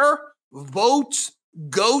 chair, votes,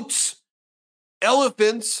 goats,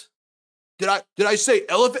 elephants, Did I say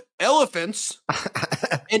elephants?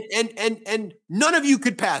 and none of you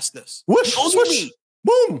could pass this. Whoosh, Only swoosh, me.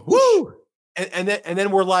 boom, woo. And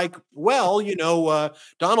then we're like, well,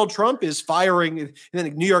 Donald Trump is firing. And then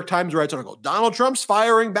the New York Times writes article, Donald Trump's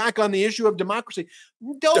firing back on the issue of democracy.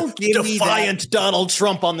 Don't give me that. Defiant Donald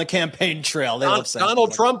Trump on the campaign trail.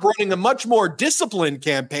 Donald Trump running a much more disciplined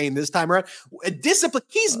campaign this time around.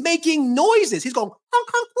 He's making noises. He's going, honk,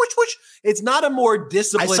 honk, whoosh, whoosh. It's not a more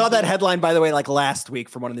disciplined. I saw that headline, by the way, like last week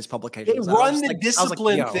from one of these publications. They run the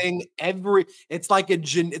discipline thing it's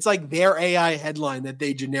like their AI headline that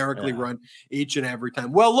they generically run each and every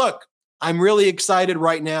time. Well, look, I'm really excited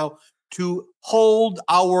right now to hold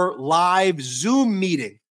our live Zoom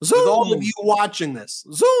meeting. With all of you watching this.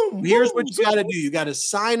 Zoom. Here's what you got to do. You got to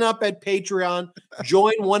sign up at Patreon,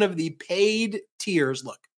 join one of the paid tiers.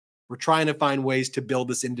 Look, we're trying to find ways to build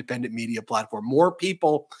this independent media platform. More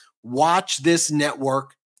people watch this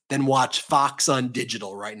network than watch Fox on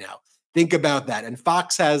digital right now. Think about that. And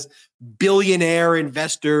Fox has billionaire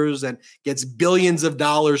investors and gets billions of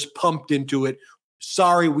dollars pumped into it.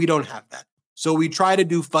 Sorry, we don't have that. So we try to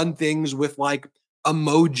do fun things with like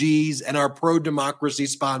emojis and our pro-democracy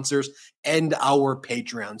sponsors and our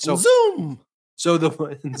Patreon. So Zoom. So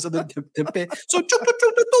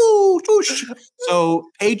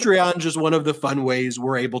Patreon is just one of the fun ways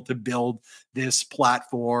we're able to build this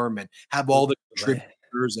platform and have all the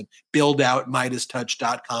contributors and build out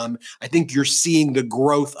MeidasTouch.com. I think you're seeing the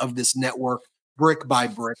growth of this network brick by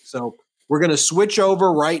brick. So we're going to switch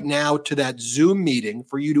over right now to that Zoom meeting.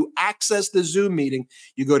 For you to access the Zoom meeting,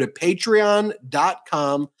 you go to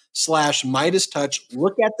patreon.com/MeidasTouch.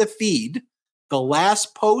 Look at the feed. The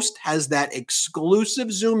last post has that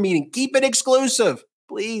exclusive Zoom meeting. Keep it exclusive.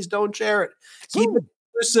 Please don't share it. Keep it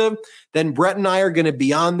exclusive. Then Brett and I are going to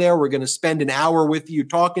be on there. We're going to spend an hour with you,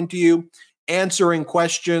 talking to you, answering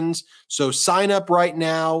questions. So sign up right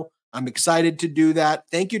now. I'm excited to do that.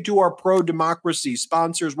 Thank you to our pro-democracy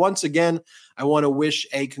sponsors. Once again, I want to wish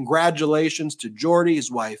a congratulations to Jordy, his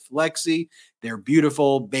wife, Lexi, their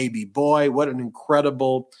beautiful baby boy. What an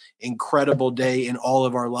incredible, incredible day in all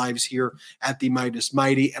of our lives here at the Meidas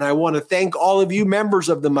Mighty. And I want to thank all of you members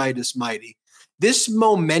of the Meidas Mighty. This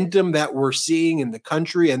momentum that we're seeing in the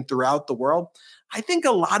country and throughout the world, I think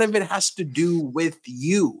a lot of it has to do with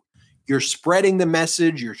you. You're spreading the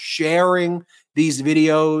message. You're sharing these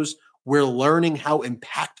videos. We're learning how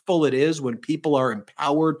impactful it is when people are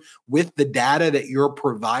empowered with the data that you're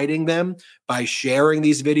providing them by sharing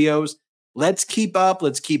these videos. Let's keep up.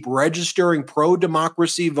 Let's keep registering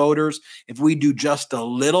pro-democracy voters. If we do just a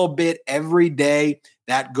little bit every day,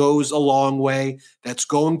 that goes a long way. That's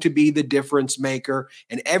going to be the difference maker.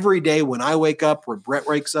 And every day when I wake up, when Brett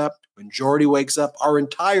wakes up, when Jordy wakes up, our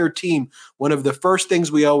entire team, one of the first things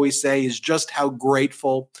we always say is just how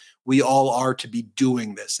grateful we all are to be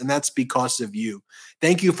doing this. And that's because of you.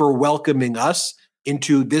 Thank you for welcoming us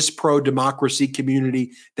into this pro-democracy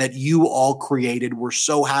community that you all created. We're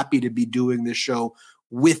so happy to be doing this show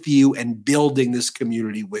with you and building this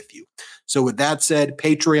community with you. So with that said,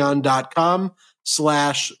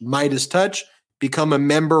 patreon.com/MeidasTouch. Become a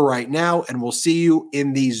member right now, and we'll see you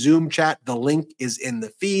in the Zoom chat. The link is in the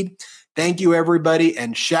feed. Thank you, everybody,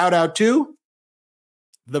 and shout out to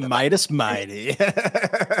the Meidas Mighty.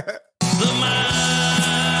 The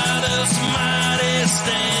Meidas Mighty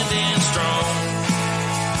standing strong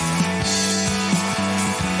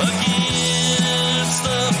against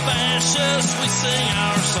the fascists. We sing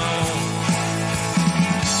our song.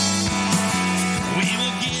 We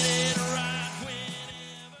will get it right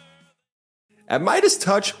whenever. At Meidas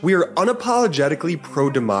Touch, we are unapologetically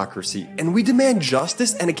pro-democracy, and we demand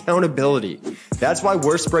justice and accountability. That's why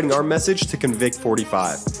we're spreading our message to Convict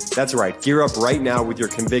 45. That's right, gear up right now with your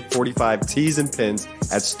Convict 45 tees and pins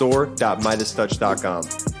at store.MeidasTouch.com.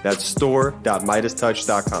 That's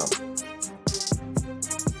store.MeidasTouch.com.